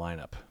spot in the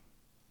lineup.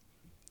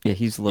 Yeah,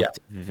 he's looked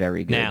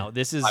very good. Now,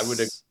 this is... I would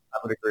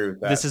agree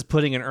with that. This is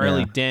putting an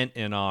early dent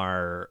in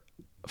our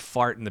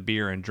fart in the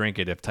beer and drink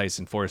it if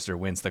Tyson Forster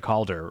wins the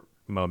Calder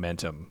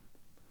momentum.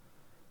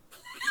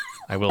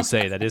 I will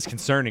say that is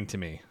concerning to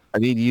me. I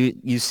mean,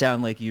 you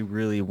sound like you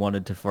really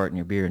wanted to fart in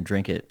your beer and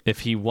drink it. If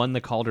he won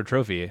the Calder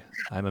Trophy,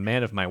 I'm a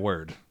man of my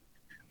word.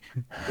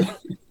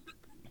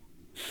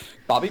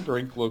 Bobby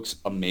Brink looks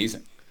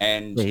amazing,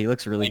 and Yeah, he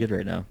looks really good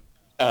right now.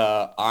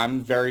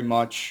 I'm very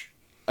much,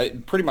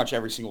 pretty much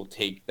every single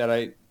take that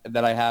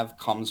I have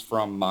comes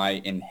from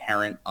my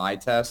inherent eye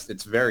test.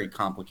 It's very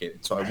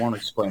complicated, so I won't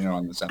explain it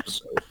on this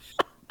episode.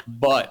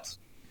 But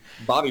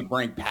Bobby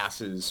Brink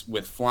passes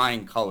with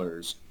flying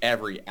colors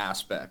every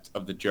aspect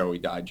of the Joey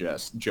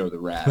Digest, Joe the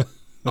Rat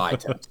eye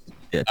test.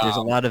 Yeah, there's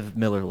a lot of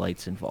Miller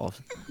Lights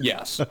involved.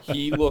 Yes,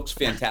 he looks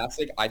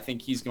fantastic. I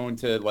think he's going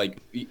to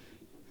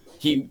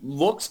he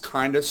looks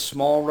kind of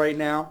small right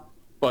now,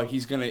 but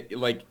he's going to,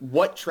 like,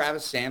 what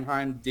Travis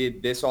Sanheim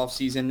did this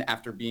offseason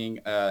after being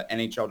an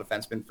NHL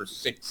defenseman for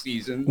 6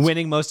 seasons.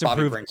 Winning most Bobby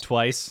improved Brink's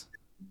twice.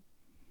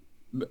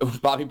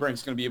 Bobby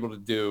Brink's going to be able to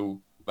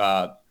do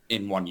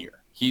in 1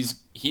 year. He's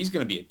going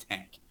to be a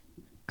tank.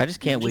 I just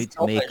can't wait to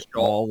tell make that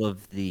show. all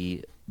of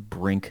the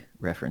Brink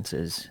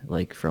references,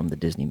 like from the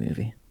Disney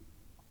movie.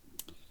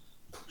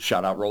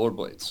 Shout out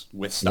rollerblades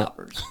with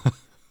stoppers.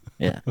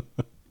 Yeah.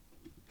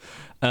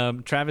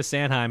 Travis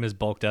Sanheim is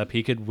bulked up.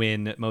 He could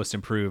win most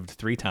improved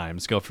 3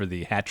 times, go for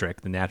the hat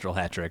trick, the natural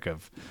hat trick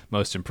of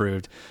most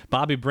improved.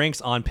 Bobby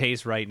Brink's on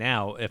pace right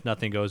now, if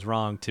nothing goes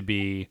wrong, to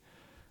be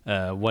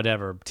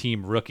whatever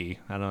team rookie.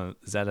 I don't know.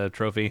 Is that a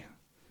trophy?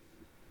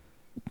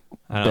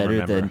 I don't Better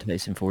remember. than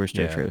Tyson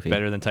Forster trophy.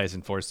 Better than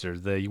Tyson Forster.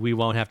 The we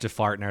won't have to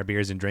fart in our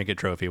beers and drink it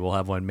trophy. We'll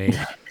have one made.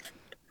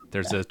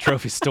 There's a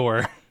trophy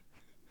store.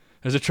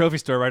 There's a trophy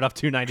store right off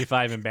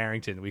 295 in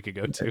Barrington we could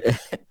go to.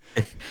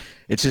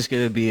 It's just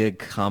going to be a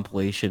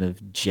compilation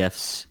of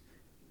Jeff's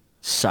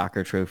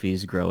soccer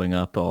trophies growing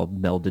up all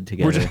melded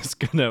together. We're just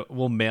gonna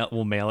we'll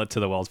mail it to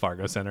the Wells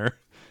Fargo Center.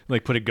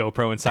 Like put a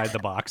GoPro inside the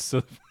box.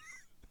 So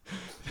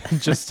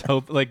just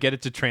hope get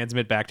it to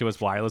transmit back to us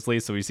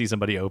wirelessly so we see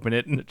somebody open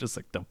it and it's just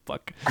like the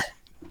fuck.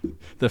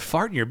 The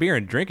fart in your beer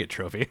and drink it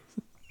trophy.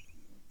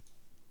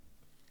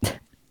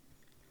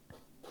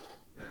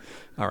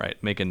 All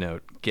right, make a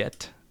note.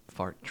 Get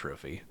fart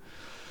trophy.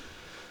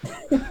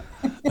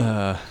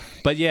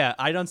 But yeah,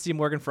 I don't see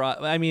Morgan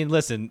Frost. I mean,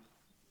 listen,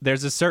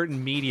 there's a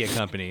certain media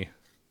company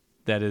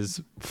that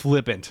is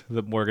flippant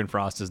that Morgan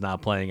Frost is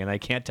not playing, and I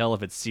can't tell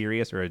if it's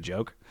serious or a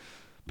joke,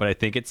 but I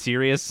think it's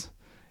serious,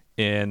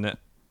 and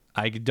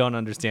I don't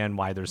understand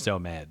why they're so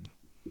mad.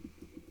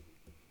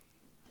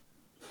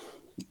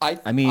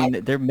 I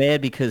mean, they're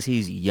mad because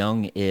he's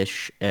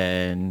young-ish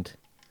and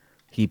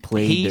he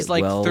played He's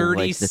like well, 37.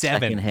 like the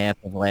second half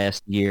of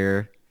last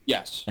year.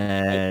 Yes.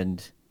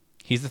 And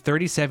He's a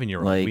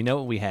 37-year-old. Like- We know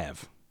what we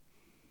have.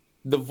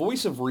 The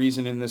voice of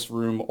reason in this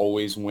room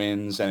always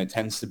wins, and it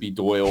tends to be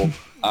Doyle.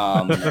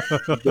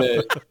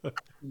 The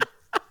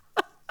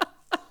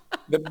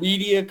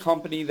media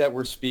company that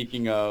we're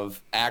speaking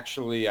of,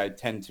 actually, I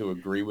tend to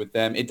agree with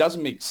them. It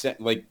doesn't make sense.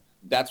 Like,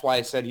 that's why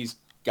I said he's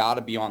got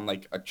to be on,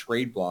 like, a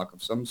trade block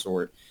of some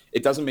sort.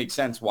 It doesn't make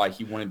sense why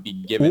he wouldn't be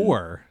given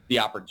Or the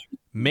opportunity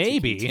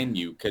maybe- to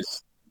continue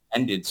because it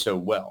ended so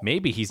well.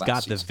 Maybe he's last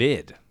got the season.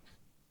 vid.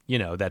 You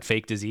know, that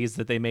fake disease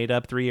that they made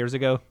up 3 years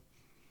ago.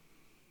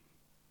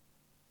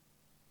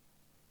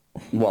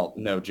 Well,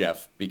 no,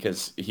 Jeff,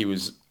 because he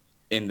was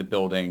in the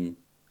building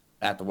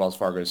at the Wells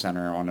Fargo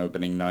Center on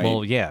opening night.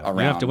 Well, yeah, we don't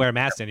have to around- wear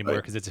masks anymore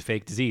because it's a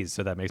fake disease,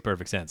 so that makes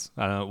perfect sense.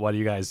 I don't know. What do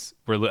you guys?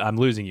 I'm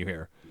losing you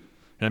here.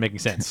 You're not making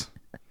sense.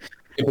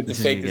 If it's this a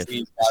is fake gonna get,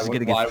 disease, this is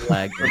gonna get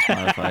flagged by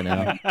Spotify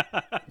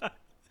now.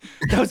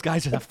 Those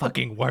guys are the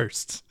fucking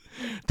worst.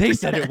 They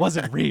said it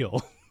wasn't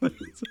real.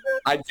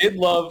 I did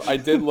love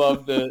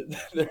the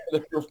there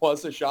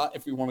was a shot,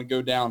 if we want to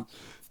go down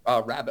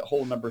rabbit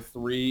hole number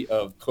 3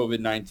 of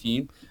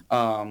COVID-19.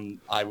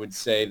 I would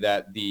say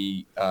that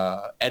the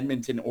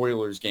Edmonton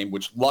Oilers game,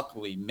 which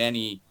luckily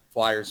many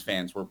Flyers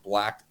fans were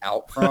blacked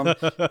out from,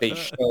 they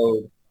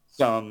showed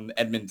some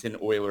Edmonton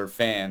Oiler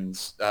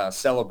fans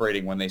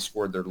celebrating when they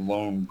scored their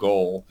lone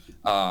goal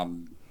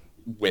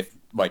with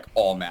like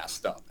all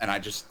masked up. And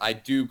I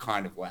do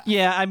kind of laugh.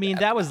 Yeah, I mean,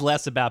 that was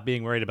less about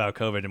being worried about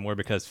COVID and more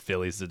because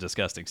Philly's a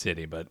disgusting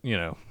city, but, you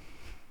know.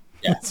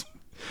 Yeah.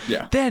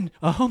 Yeah. Then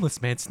a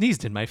homeless man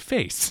sneezed in my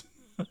face.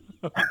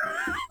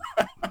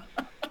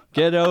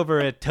 Get over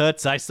it,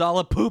 Toots. I saw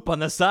a poop on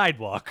the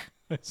sidewalk.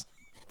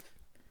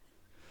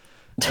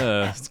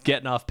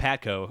 Getting off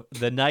Patco.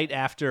 The night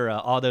after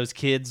all those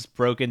kids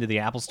broke into the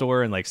Apple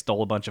store and like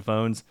stole a bunch of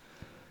phones,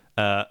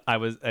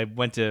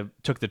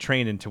 took the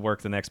train into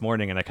work the next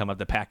morning, and I come up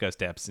the Patco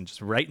steps, and just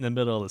right in the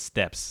middle of the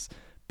steps,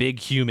 big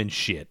human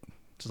shit,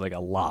 just like a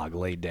log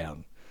laid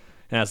down.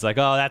 And I was like,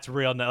 oh, that's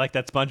real nice. Like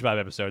that SpongeBob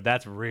episode.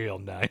 That's real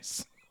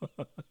nice.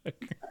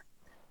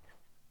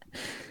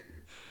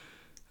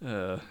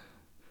 So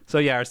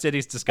yeah, our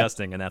city's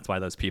disgusting, and that's why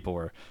those people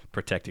were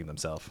protecting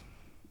themselves.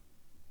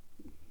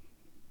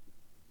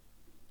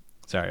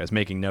 Sorry, I was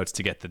making notes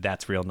to get the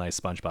 "That's Real Nice"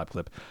 SpongeBob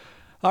clip.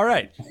 All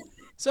right.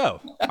 So,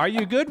 are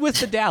you good with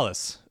the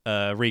Dallas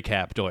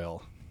recap,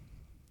 Doyle?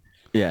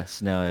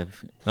 Yes, now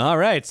I've... All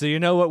right. So you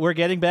know what we're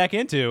getting back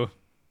into.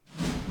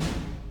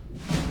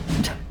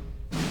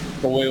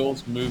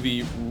 Doyle's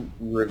movie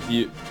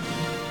review.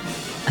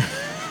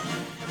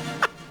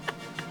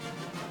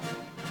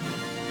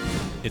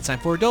 It's time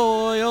for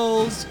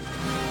Doyle's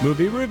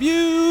movie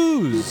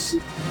reviews.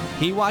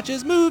 He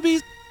watches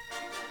movies.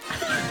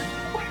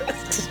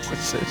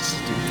 so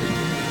stupid.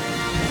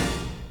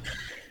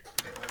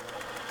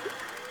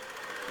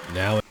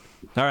 Now,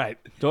 all right,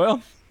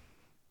 Doyle.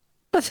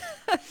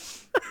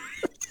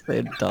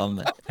 So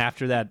dumb.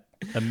 After that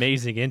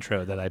amazing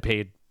intro that I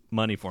paid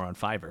money for on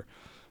Fiverr,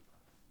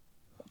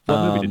 what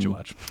movie did you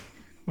watch?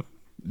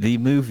 The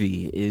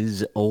movie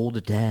is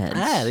Old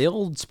Dads. The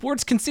old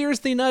sports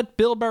conspiracy nut,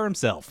 Bill Burr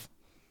himself.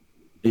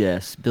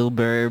 Yes, Bill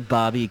Burr,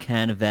 Bobby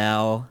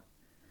Cannavale,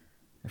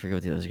 I forget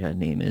what the other guy's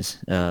name is.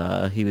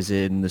 He was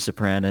in The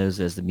Sopranos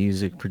as the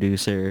music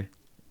producer.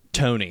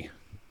 Tony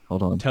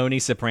Hold on.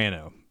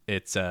 Soprano.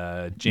 It's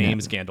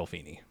James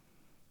Gandolfini.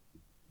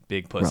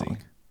 Big pussy. Wrong.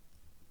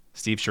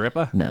 Steve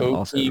Sharippa? No,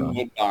 also Bokeem wrong.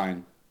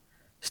 Woodbine.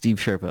 Steve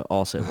Sherpa,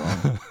 also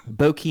wrong.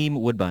 Bokeem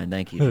Woodbine.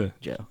 Thank you,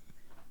 Joe.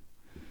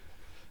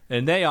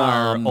 And they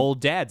are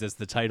old dads, as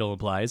the title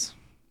implies.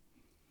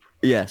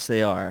 Yes,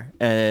 they are,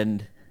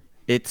 and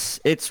it's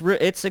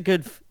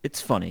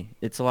funny.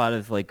 It's a lot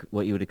of like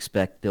what you would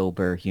expect Bill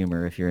Burr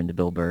humor if you're into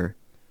Bill Burr.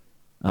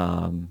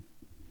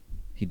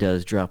 He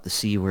does drop the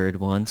C word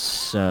once,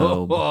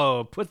 so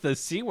Whoa, put the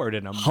C word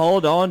in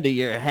hold on to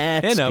your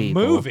hats, in a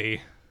people.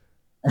 movie.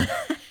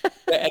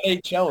 The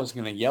NHL is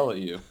going to yell at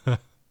you.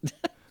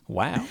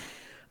 Wow.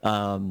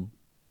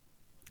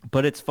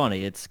 But it's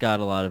funny. It's got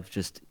a lot of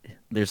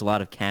there's a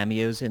lot of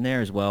cameos in there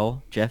as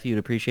well. Jeff, you'd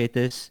appreciate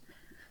this.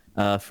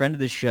 Friend of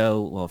the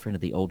show, well, friend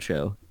of the old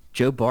show,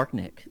 Joe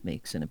Bartnick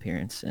makes an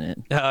appearance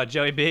in it.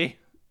 Joey B.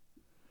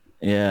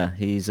 Yeah,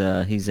 he's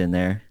in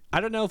there. I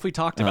don't know if we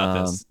talked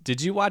about this.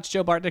 Did you watch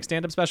Joe Bartnick's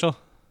stand-up special?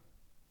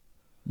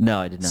 No,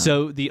 I did not.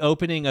 So the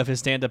opening of his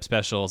stand-up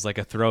special is like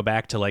a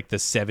throwback to like the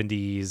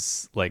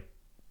 70s like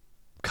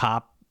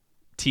cop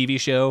TV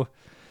show.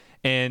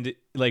 And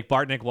like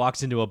Bartnick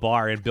walks into a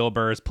bar and Bill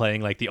Burr is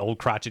playing like the old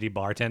crotchety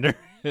bartender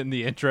in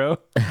the intro.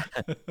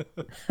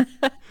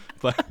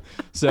 But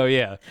so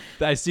yeah,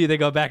 I see they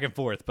go back and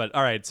forth. But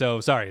all right, so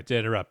sorry to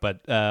interrupt,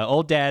 but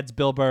old dads,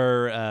 Bill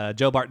Burr,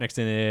 Joe Bartnick's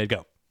in it.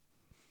 Go.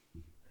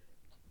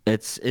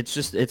 It's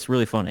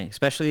really funny,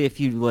 especially if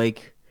you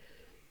like.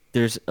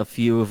 There's a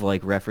few of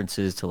like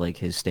references to like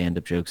his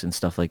stand-up jokes and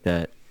stuff like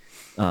that,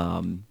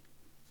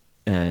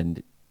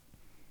 and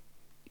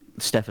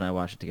Steph and I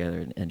watched it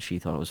together, and she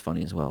thought it was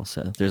funny as well.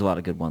 So there's a lot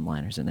of good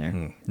one-liners in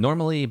there.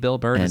 Normally, Bill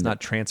Burr does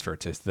not transfer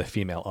to the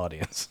female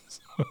audience.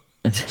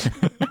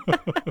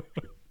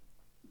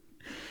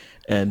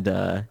 And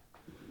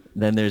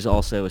then there's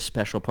also a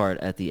special part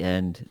at the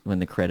end when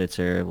the credits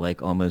are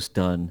like almost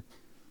done.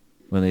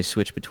 When they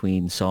switch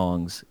between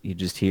songs, you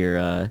just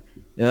hear,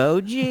 "Oh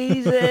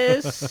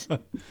Jesus!"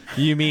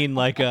 You mean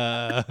like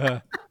Oh,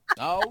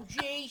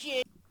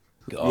 Jesus.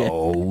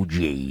 Oh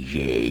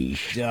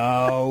Jesus.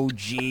 Oh,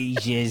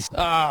 Jesus.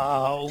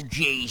 Oh,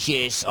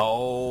 Jesus.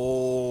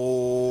 Oh,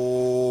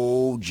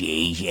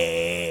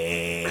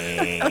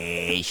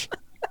 Jesus.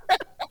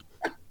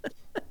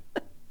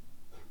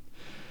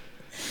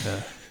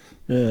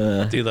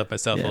 do love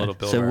myself a little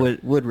Bill So Burr.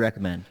 would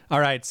recommend. All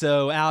right,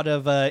 so out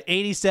of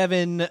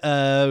 87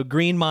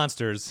 green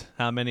monsters,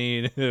 how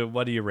many?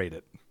 What do you rate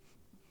it?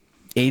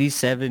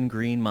 87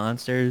 Green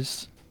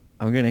Monsters.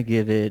 I'm gonna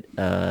give it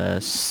a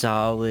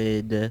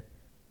solid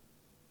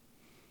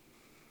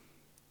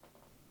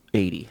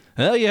 80.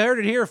 Well, you heard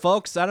it here,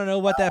 folks. I don't know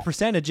what that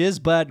percentage is,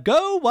 but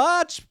go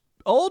watch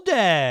Old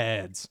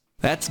Dads.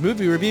 That's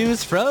movie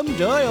reviews from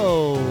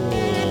Doyle.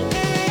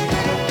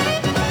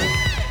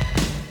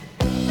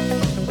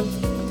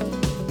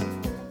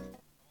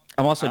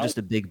 I'm also just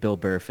a big Bill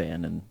Burr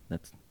fan, and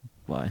that's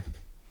why.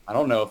 I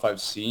don't know if I've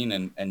seen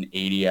an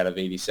 80 out of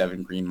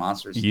 87 Green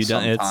Monsters in You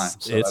some don't- time.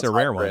 it's so a that's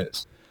rare high one.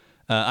 praise.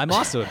 I'm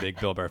also a big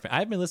Bill Burr fan. I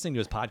haven't been listening to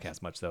his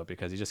podcast much though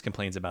because he just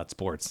complains about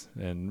sports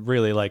and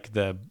really like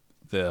the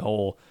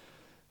whole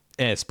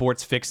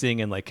sports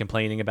fixing and like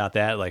complaining about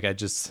that. Like I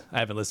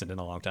haven't listened in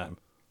a long time.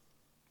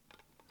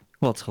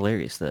 Well, it's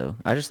hilarious though.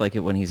 I just like it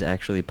when he's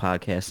actually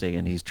podcasting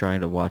and he's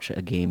trying to watch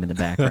a game in the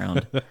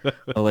background.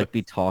 Or like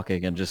be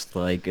talking and just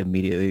like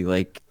immediately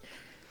like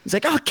he's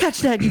like, "Oh, catch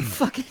that, you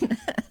fucking."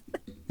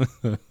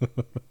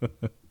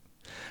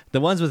 The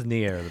ones with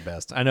Nia are the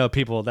best. I know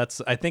people.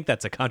 I think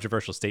that's a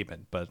controversial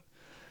statement, but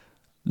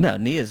No,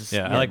 Nia's.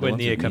 yeah, I like the when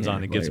ones Nia with comes Nia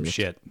on are and gives him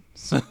hilarious.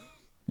 shit.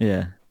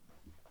 Yeah.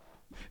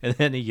 And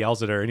then he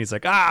yells at her and he's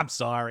like, "I'm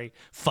sorry.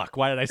 Fuck,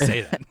 why did I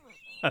say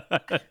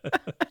that?"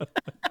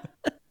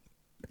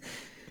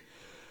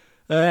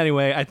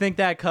 Anyway, I think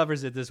that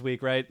covers it this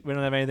week, right? We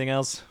don't have anything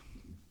else.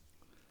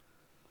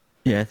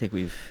 Yeah, I think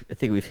we've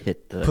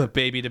hit the. Put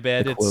baby to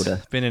bed. The It's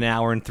quota. been an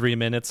hour and 3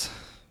 minutes.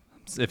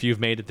 If you've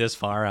made it this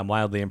far, I'm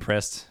wildly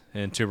impressed.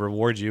 And to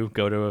reward you,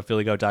 go to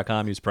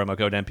phillygoat.com, use promo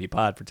code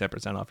MPPod for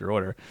 10% off your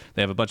order.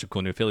 They have a bunch of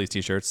cool new Phillies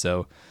t-shirts,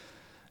 so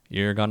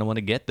you're going to want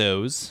to get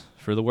those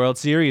for the World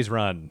Series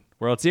run.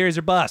 World Series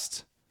or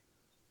bust.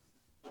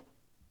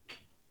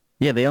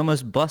 Yeah, they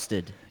almost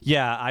busted.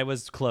 Yeah, I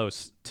was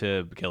close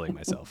to killing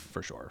myself,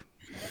 for sure.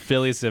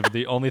 Phillies are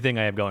the only thing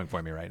I have going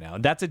for me right now.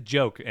 And that's a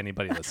joke,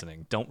 anybody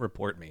listening. Don't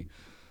report me.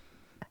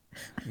 I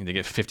need to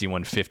get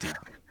 5150.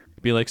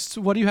 Be like, "So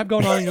what do you have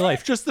going on in your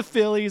life?" "Just the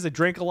Phillies. I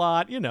drink a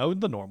lot. You know,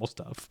 the normal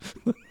stuff."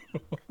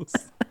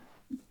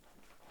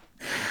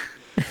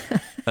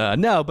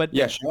 No, but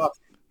Yeah,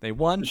 they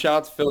won. shout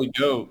out to Philly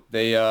Goat.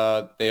 They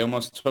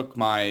almost took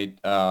my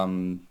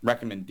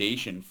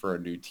recommendation for a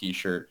new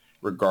T-shirt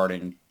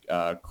regarding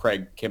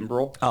Craig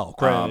Kimbrell. Oh,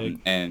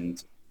 Craig.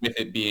 And with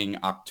it being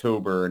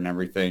October and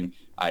everything,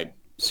 I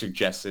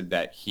suggested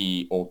that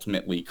he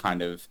ultimately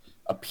kind of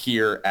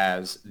appear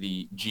as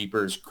the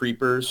Jeepers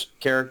Creepers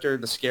character,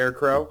 the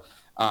Scarecrow.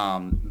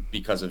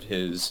 because of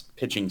his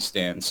pitching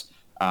stance.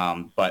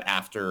 But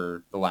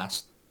after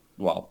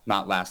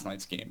not last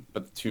night's game,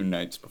 but the 2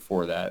 nights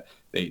before that,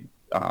 they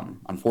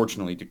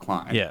unfortunately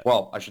declined. Yeah.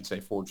 Well, I should say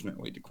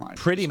fortunately declined.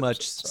 Pretty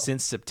much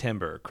since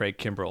September, Craig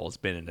Kimbrell has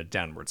been in a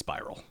downward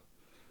spiral.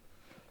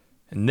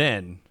 And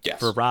then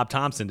for Rob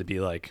Thompson to be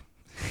like,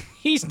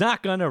 he's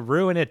not going to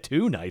ruin it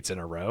 2 nights in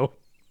a row.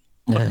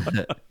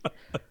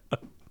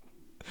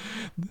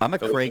 I'm a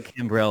Craig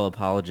Kimbrell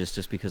apologist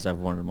just because I've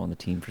wanted him on the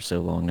team for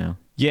so long now.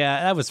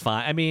 Yeah, that was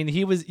fine. I mean,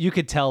 you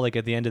could tell like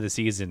at the end of the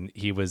season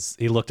he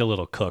looked a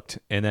little cooked,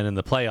 and then in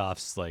the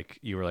playoffs, like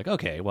you were like,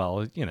 okay,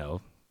 well,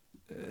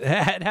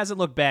 it hasn't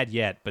looked bad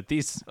yet, but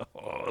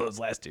those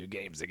last 2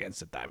 games against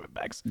the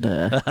Diamondbacks, It's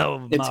The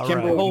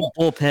Kimbrell. whole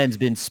bullpen's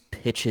been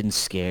pitching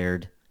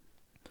scared.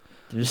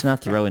 They're just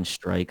not throwing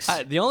strikes.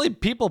 The only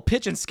people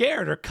pitching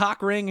scared are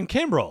Cockring and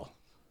Kimbrell.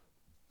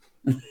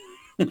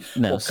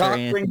 No, Sir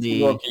Cochran's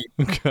Anthony.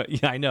 rookie.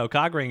 Yeah, I know.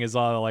 Cockring is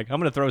all like, I'm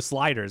going to throw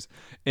sliders.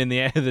 And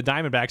the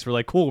Diamondbacks were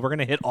like, cool, we're going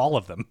to hit all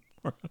of them.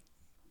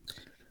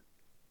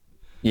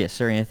 Yeah,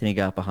 Sir Anthony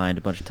got behind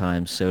a bunch of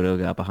times. Soto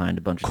got behind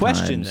a bunch of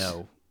Question, times.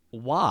 though,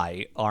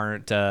 why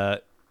aren't,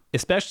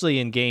 especially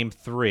in Game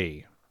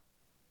 3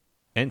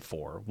 and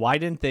 4, why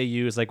didn't they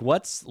use, like,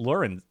 what's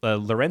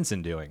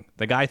Lorenzen doing?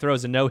 The guy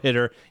throws a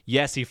no-hitter.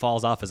 Yes, he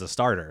falls off as a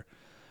starter.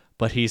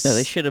 But he's No,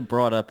 they should have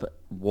brought up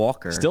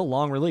Walker. still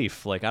long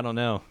relief. Like, I don't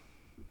know.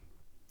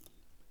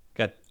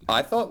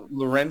 I thought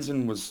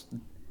Lorenzen was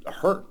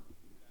hurt.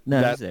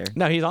 No, he's there.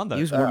 No, he's on the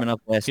He was warming up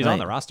last he's night on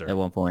the roster. at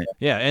one point.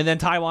 Yeah, and then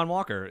Taijuan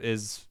Walker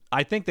is.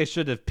 I think they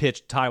should have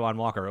pitched Taijuan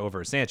Walker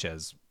over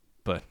Sanchez,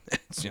 but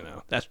it's,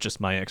 that's just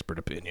my expert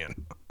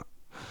opinion.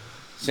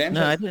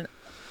 Sanchez. No,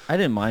 I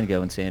didn't mind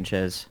going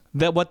Sanchez.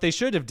 That what they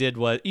should have did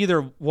was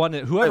either one,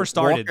 whoever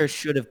started, Walker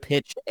should have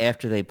pitched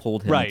after they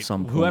pulled him right? at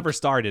some point. Whoever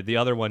started, the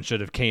other one should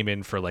have came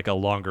in for like a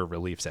longer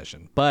relief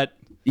session. But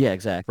Yeah,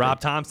 exactly. Rob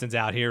Thompson's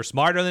out here,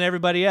 smarter than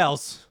everybody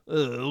else.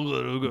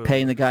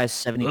 Paying the guy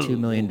 $72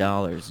 million.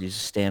 You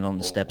just stand on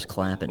the steps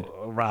clapping.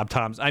 Rob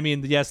Thompson. I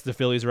mean, yes, the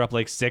Phillies are up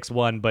like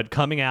 6-1, but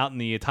coming out in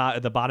the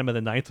bottom of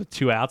the ninth with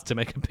 2 outs to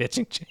make a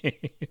pitching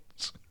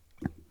change.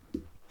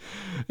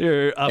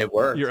 You're up. It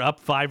worked. You're up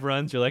 5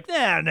 runs. You're like,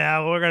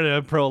 no, we're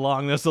gonna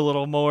prolong this a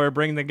little more.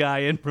 Bring the guy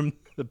in from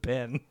the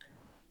pen.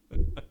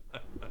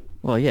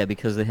 Well, yeah,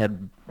 because they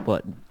had,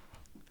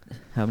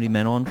 how many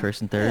men on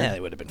first and third? Yeah,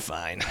 they would have been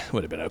fine.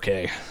 Would have been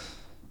okay.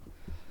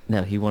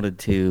 No, he wanted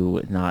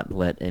to not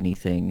let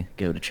anything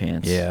go to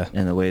chance. Yeah.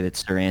 And the way that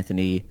Sir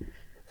Anthony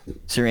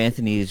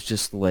is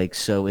just like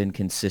so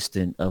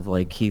inconsistent of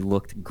like he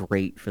looked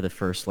great for the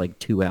first like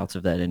 2 outs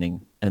of that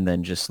inning and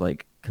then just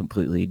like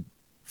completely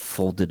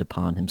folded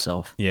upon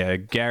himself. Yeah,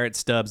 Garrett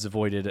Stubbs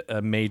avoided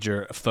a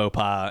major faux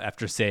pas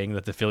after saying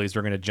that the Phillies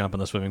were going to jump in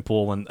the swimming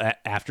pool when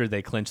after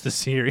they clinched the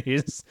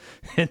series,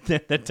 and then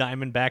the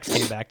Diamondbacks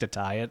came back to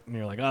tie it, and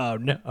you're like, oh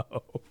no,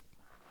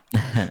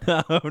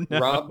 oh no.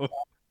 Rob,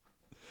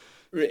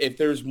 if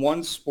there's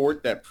one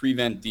sport that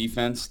prevent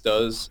defense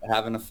does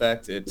have an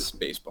effect, it's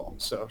baseball.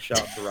 So shout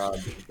out to Rob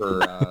for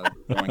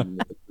going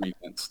with the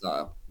prevent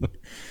style.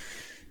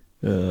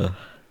 Well,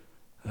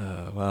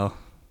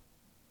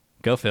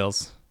 go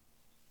Phils.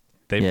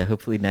 Yeah,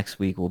 hopefully next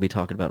week we'll be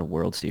talking about a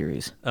World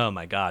Series. Oh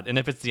my God! And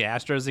if it's the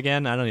Astros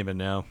again, I don't even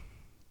know.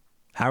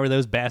 How are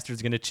those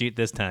bastards going to cheat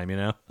this time?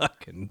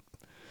 Fucking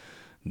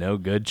no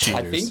good cheaters.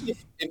 I think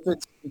if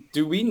it's,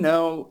 do we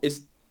know,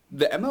 is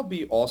the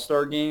MLB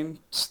All-Star Game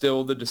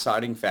still the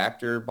deciding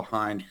factor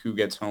behind who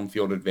gets home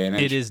field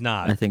advantage? It is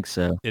not. I think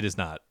so. It is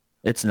not.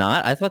 It's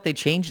not? I thought they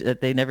changed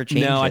that. They never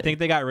changed it. No, I think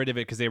they got rid of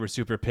it because they were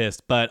super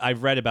pissed. But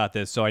I've read about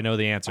this, so I know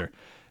the answer.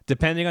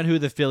 Depending on who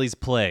the Phillies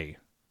play,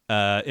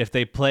 if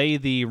they play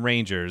the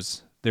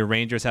Rangers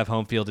have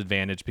home field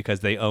advantage because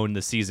they own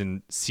the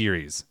season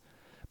series.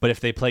 But if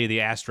they play the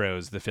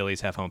Astros, the Phillies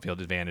have home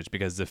field advantage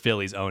because the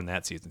Phillies own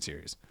that season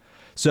series.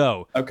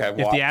 So Okay, if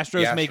well, the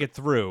Astros the make it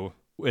through,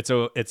 it's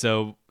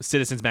a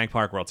Citizens Bank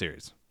Park World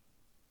Series.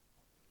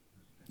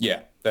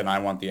 Yeah, then I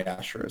want the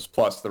Astros.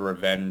 Plus the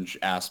revenge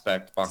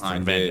aspect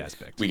behind revenge it.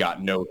 aspect. We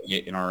got no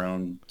hit in our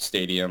own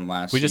stadium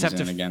last We just season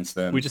have to against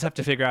them. We just have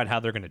to figure out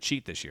how they're going to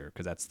cheat this year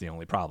because that's the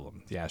only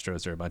problem. The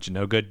Astros are a bunch of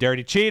no good,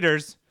 dirty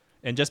cheaters,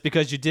 and just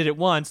because you did it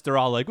once, they're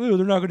all like, "Ooh,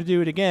 they're not going to do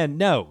it again."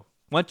 No,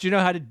 once you know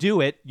how to do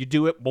it, you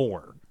do it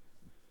more.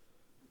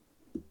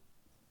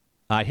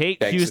 I hate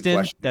Begs the Houston.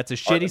 question. That's a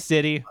shitty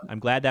city. I'm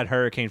glad that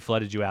hurricane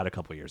flooded you out a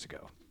couple years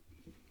ago.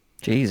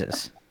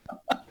 Jesus.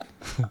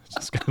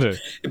 Just gotta.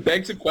 It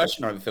begs the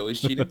question: are the Phillies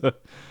cheating?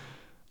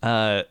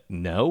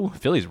 No.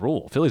 Phillies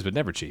rule. Phillies would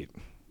never cheat.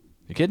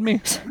 You kidding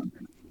me?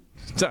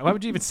 So why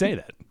would you even say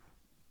that?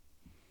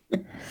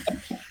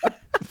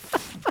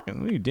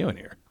 What are you doing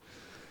here?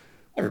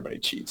 Everybody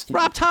cheats.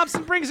 Rob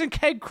Thompson brings in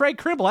Craig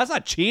Kimbrell. That's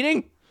not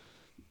cheating.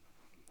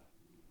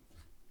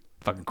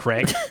 Fucking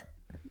Craig.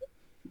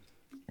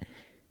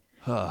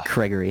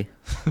 Gregory.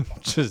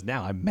 Just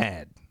now I'm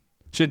mad.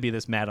 Shouldn't be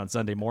this mad on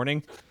Sunday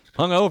morning.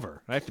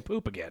 Hungover. I have to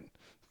poop again.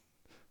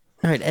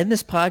 All right, end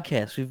this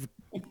podcast. We've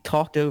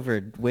talked over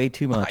it way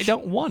too much. I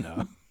don't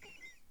wanna.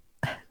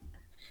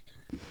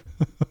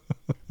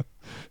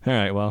 All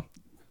right, well,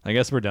 I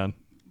guess we're done.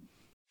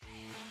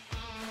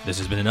 This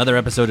has been another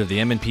episode of the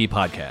M&P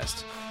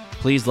Podcast.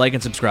 Please like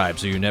and subscribe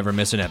so you never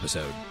miss an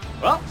episode.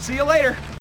 Well, see you later.